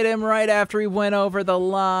 It hit him right after he went over the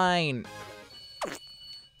line.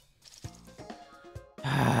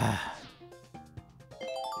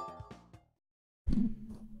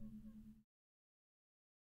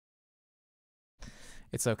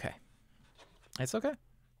 It's okay. It's okay.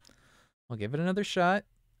 I'll give it another shot.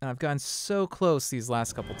 And I've gotten so close these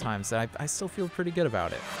last couple times that I still feel pretty good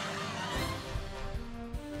about it.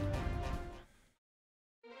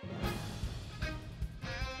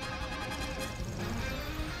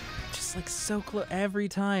 Just like so close every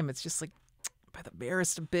time. It's just like by the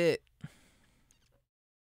barest a bit.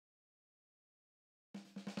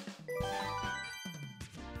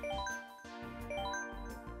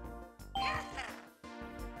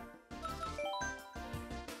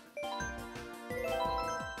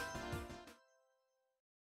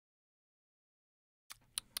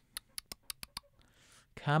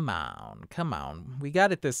 Come on, come on. We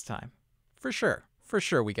got it this time. For sure. For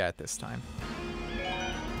sure we got it this time.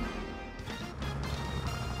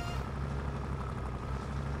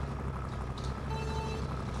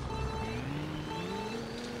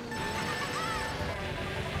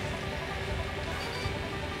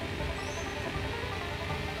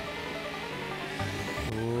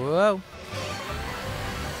 Whoa.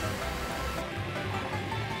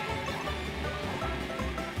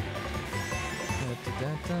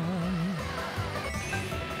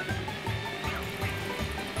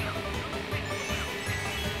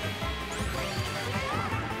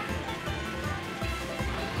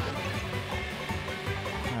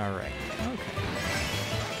 All right. Okay.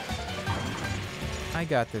 I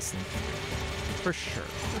got this thing for sure.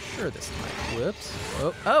 For sure this time. Whoops.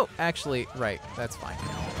 Oh, oh, actually, right. That's fine.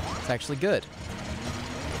 It's actually good.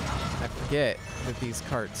 I forget that these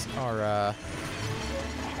carts are,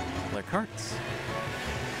 they're carts.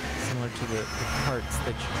 Similar to the carts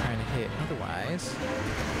that you're trying to hit otherwise.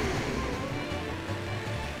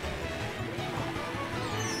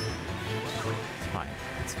 It's fine.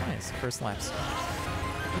 It's fine. It's the first lap stop.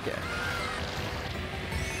 Okay.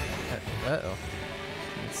 Uh-oh.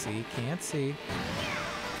 Can't see. Can't see.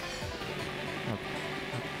 Okay.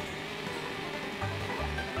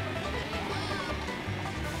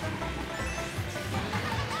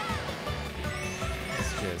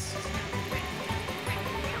 Let's just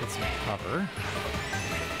get some cover.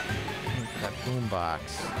 Look at that boombox.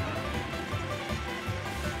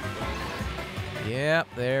 Yep,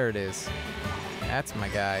 there it is. That's my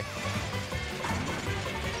guy.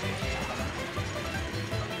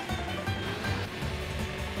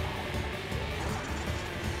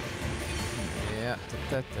 Yeah.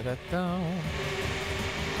 Da-da-da-da.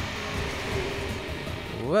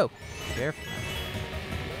 Whoa. Careful.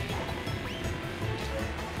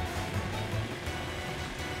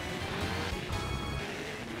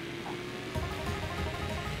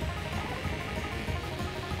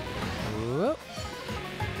 Whoa.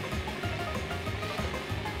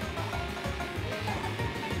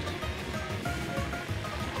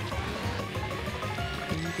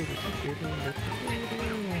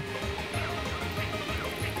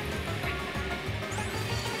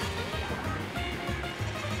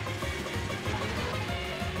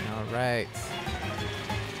 Right.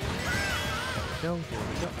 Here we go.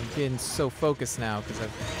 I'm getting so focused now because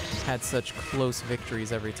I've had such close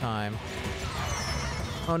victories every time.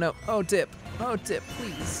 Oh no. Oh, dip. Oh, dip.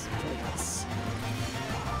 Please. Please.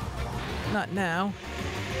 Not now.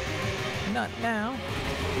 Not now.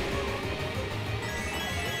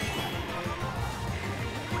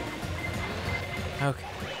 Okay.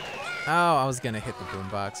 Oh, I was gonna hit the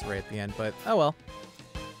boombox right at the end, but oh well.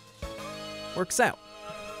 Works out.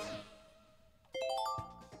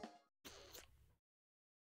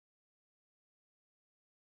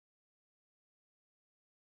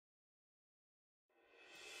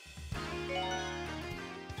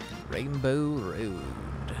 Rainbow Road.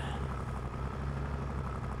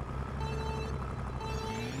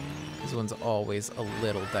 This one's always a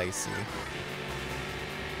little dicey.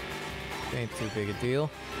 Ain't too big a deal.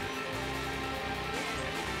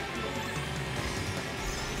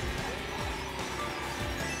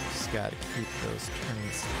 Just gotta keep those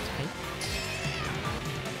turns tight.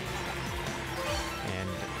 And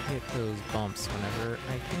hit those bumps whenever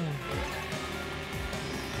I can.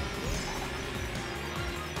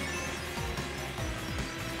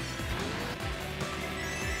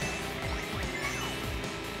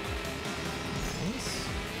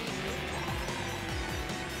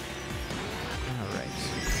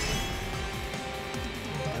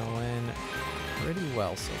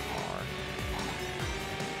 Well so far.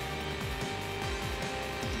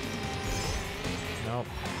 Nope.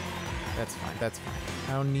 That's fine, that's fine.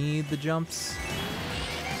 I don't need the jumps,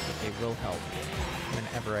 but they will help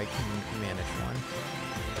whenever I can manage one.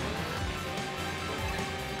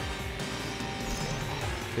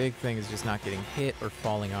 Big thing is just not getting hit or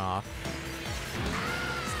falling off.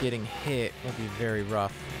 Just getting hit will be very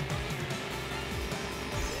rough.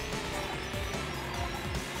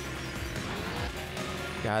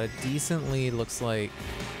 Got it decent lead. Looks like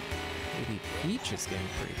maybe Peach is getting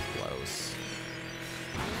pretty close.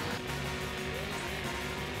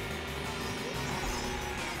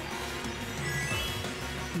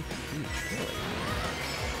 Peach, really?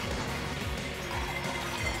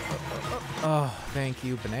 Oh, thank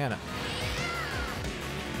you, banana.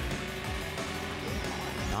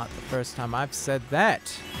 Not the first time I've said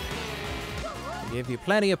that. I give you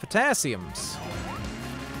plenty of potassiums.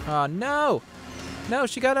 Oh, no! No,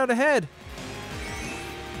 she got out ahead.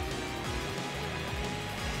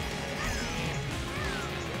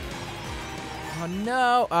 Oh,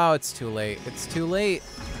 no. Oh, it's too late. It's too late.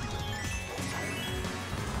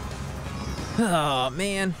 Oh,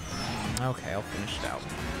 man. Okay, I'll finish it out.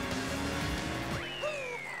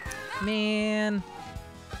 Man.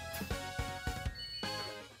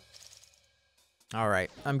 All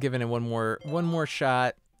right, I'm giving it one more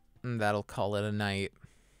shot, and that'll call it a night.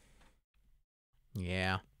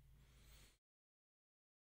 Yeah.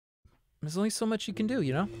 There's only so much you can do,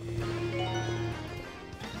 you know?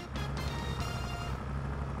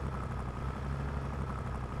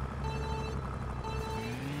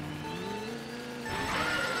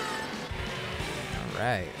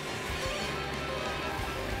 Alright.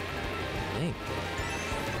 Hey.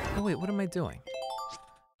 Oh wait, what am I doing?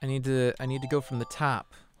 I need to go from the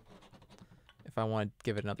top if I want to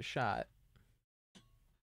give it another shot.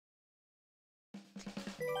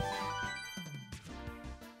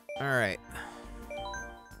 All right.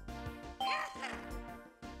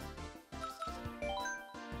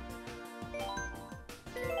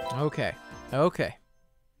 Okay. Okay.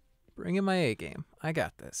 Bring in my A game. I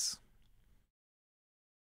got this.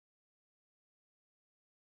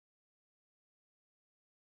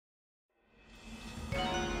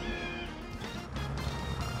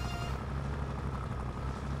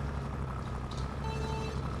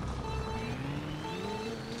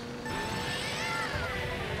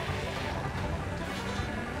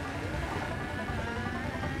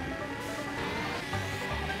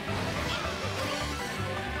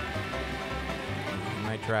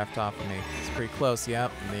 Draft off of me. It's pretty close.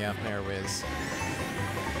 Yep. Yep. There it is.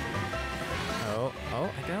 Oh, I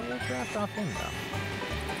got a little draft off him though.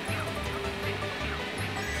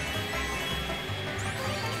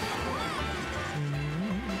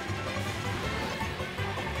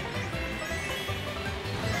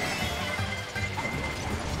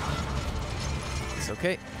 It's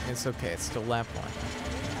okay. It's okay. It's still lap one.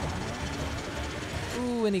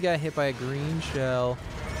 Ooh, and he got hit by a green shell.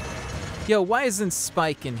 Yo, why isn't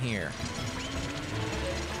Spike in here?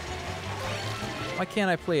 Why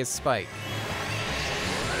can't I play as Spike?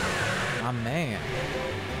 Oh, man.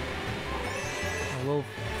 A little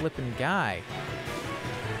flippin' guy.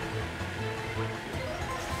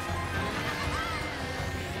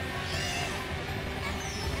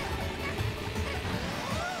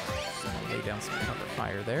 So lay down some cover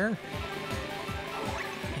fire there.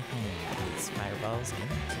 These fireballs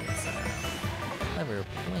clever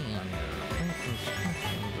plan.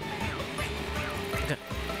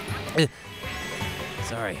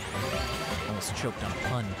 Sorry, almost choked on a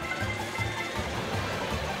pun.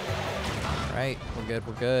 All right, we're good.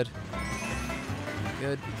 We're good.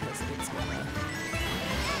 good because it's gonna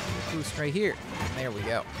boost right here. There we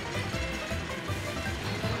go.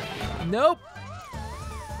 Nope.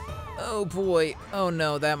 Oh boy. Oh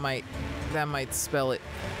no, that might spell it.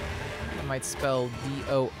 That might spell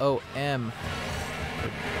DOOM.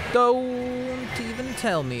 Don't even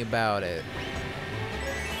tell me about it.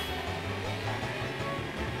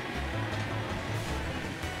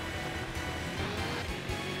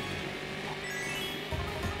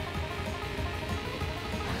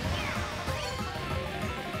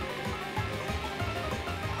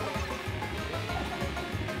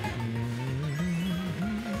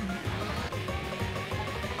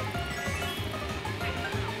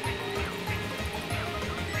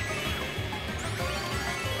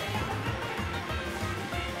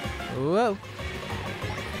 Whoa.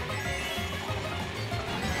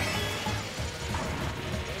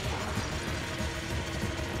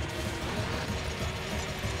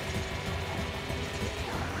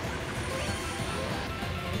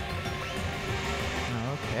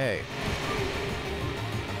 Okay.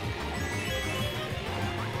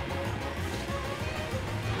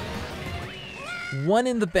 One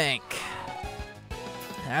in the bank.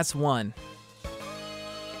 That's one.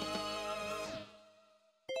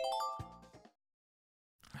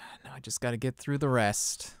 Now I just gotta get through the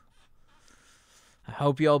rest. I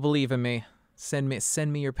hope you all believe in me. Send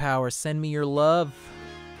me your power. Send me your love.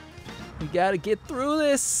 We gotta get through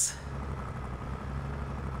this.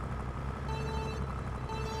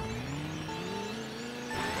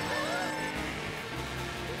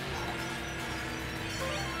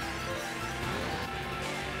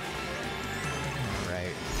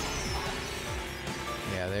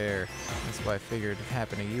 There. That's why I figured it'd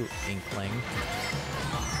happen to you, Inkling.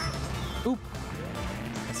 Oop.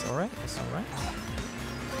 That's alright. That's alright.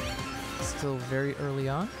 Still very early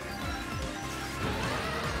on.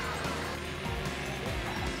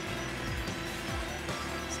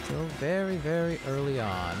 Still very, very early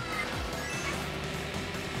on.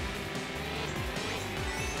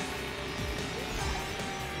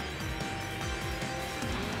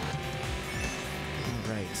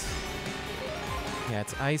 Alright. Yeah,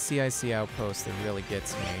 it's IC Outpost that really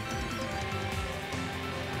gets me.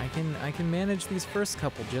 I can manage these first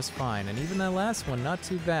couple just fine, and even that last one, not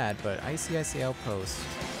too bad, but IC Outpost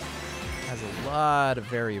has a lot of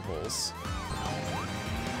variables.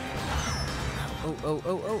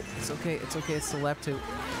 Oh, it's okay, it's the lap 2.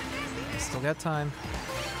 Still got time.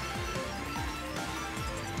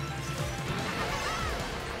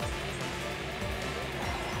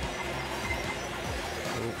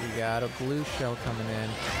 We got a blue shell coming in.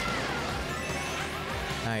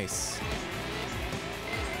 Nice.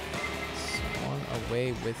 Swung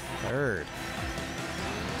away with third.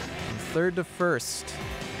 From third to first.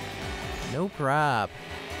 No prob.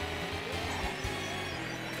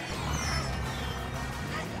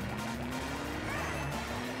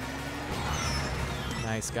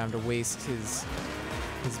 Nice, got him to waste his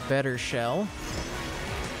better shell.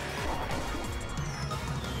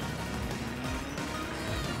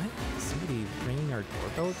 Ringing our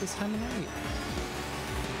doorbell at this time of night?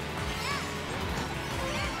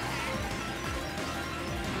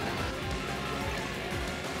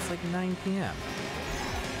 It's like 9 p.m.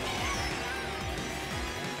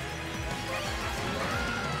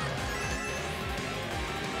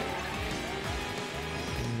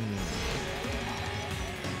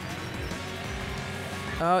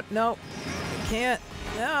 Oh, no. I can't.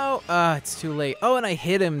 No. It's too late. Oh, and I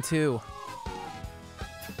hit him, too.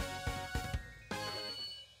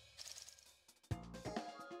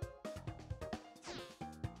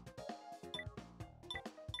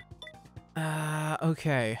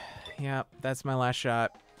 Okay, yeah, that's my last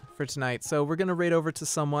shot for tonight. So we're gonna raid over to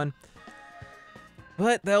someone,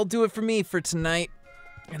 but that'll do it for me for tonight.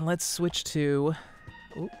 And let's switch to,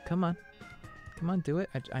 oh, come on, do it.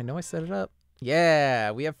 I know I set it up.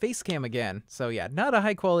 Yeah, we have face cam again. So yeah, not a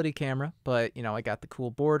high quality camera, but you know, I got the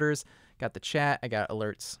cool borders, got the chat, I got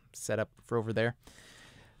alerts set up for over there.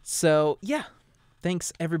 So yeah,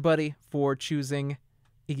 thanks everybody for choosing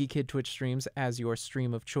Iggy Kid Twitch streams as your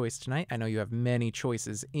stream of choice tonight. I know you have many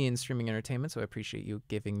choices in streaming entertainment, so I appreciate you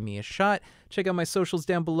giving me a shot. Check out my socials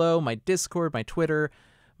down below, my Discord, my Twitter,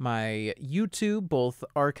 my YouTube, both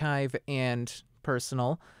archive and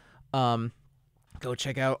personal. Go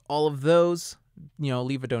check out all of those. You know,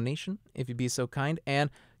 leave a donation if you'd be so kind, and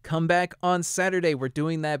come back on Saturday. We're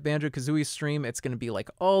doing that Banjo-Kazooie stream. It's going to be like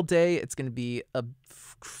all day. It's going to be a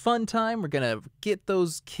fun time. We're going to get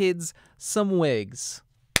those kids some wigs.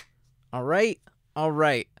 All right? All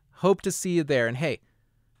right. Hope to see you there. And hey,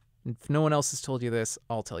 if no one else has told you this,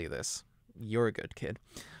 I'll tell you this. You're a good kid.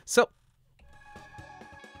 So,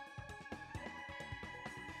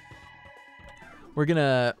 we're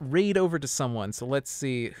gonna raid over to someone. So let's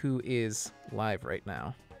see who is live right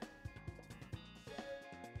now.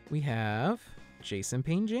 We have Jason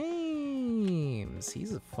Payne James.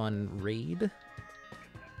 He's a fun raid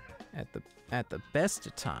at the best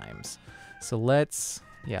of times. So let's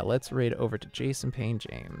raid over to Jason Payne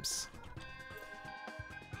James.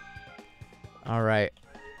 All right.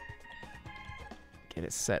 Get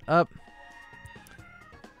it set up.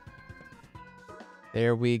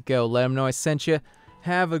 There we go. Let him know I sent you.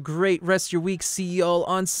 Have a great rest of your week. See y'all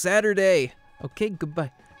on Saturday. Okay,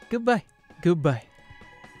 goodbye. Goodbye. Goodbye.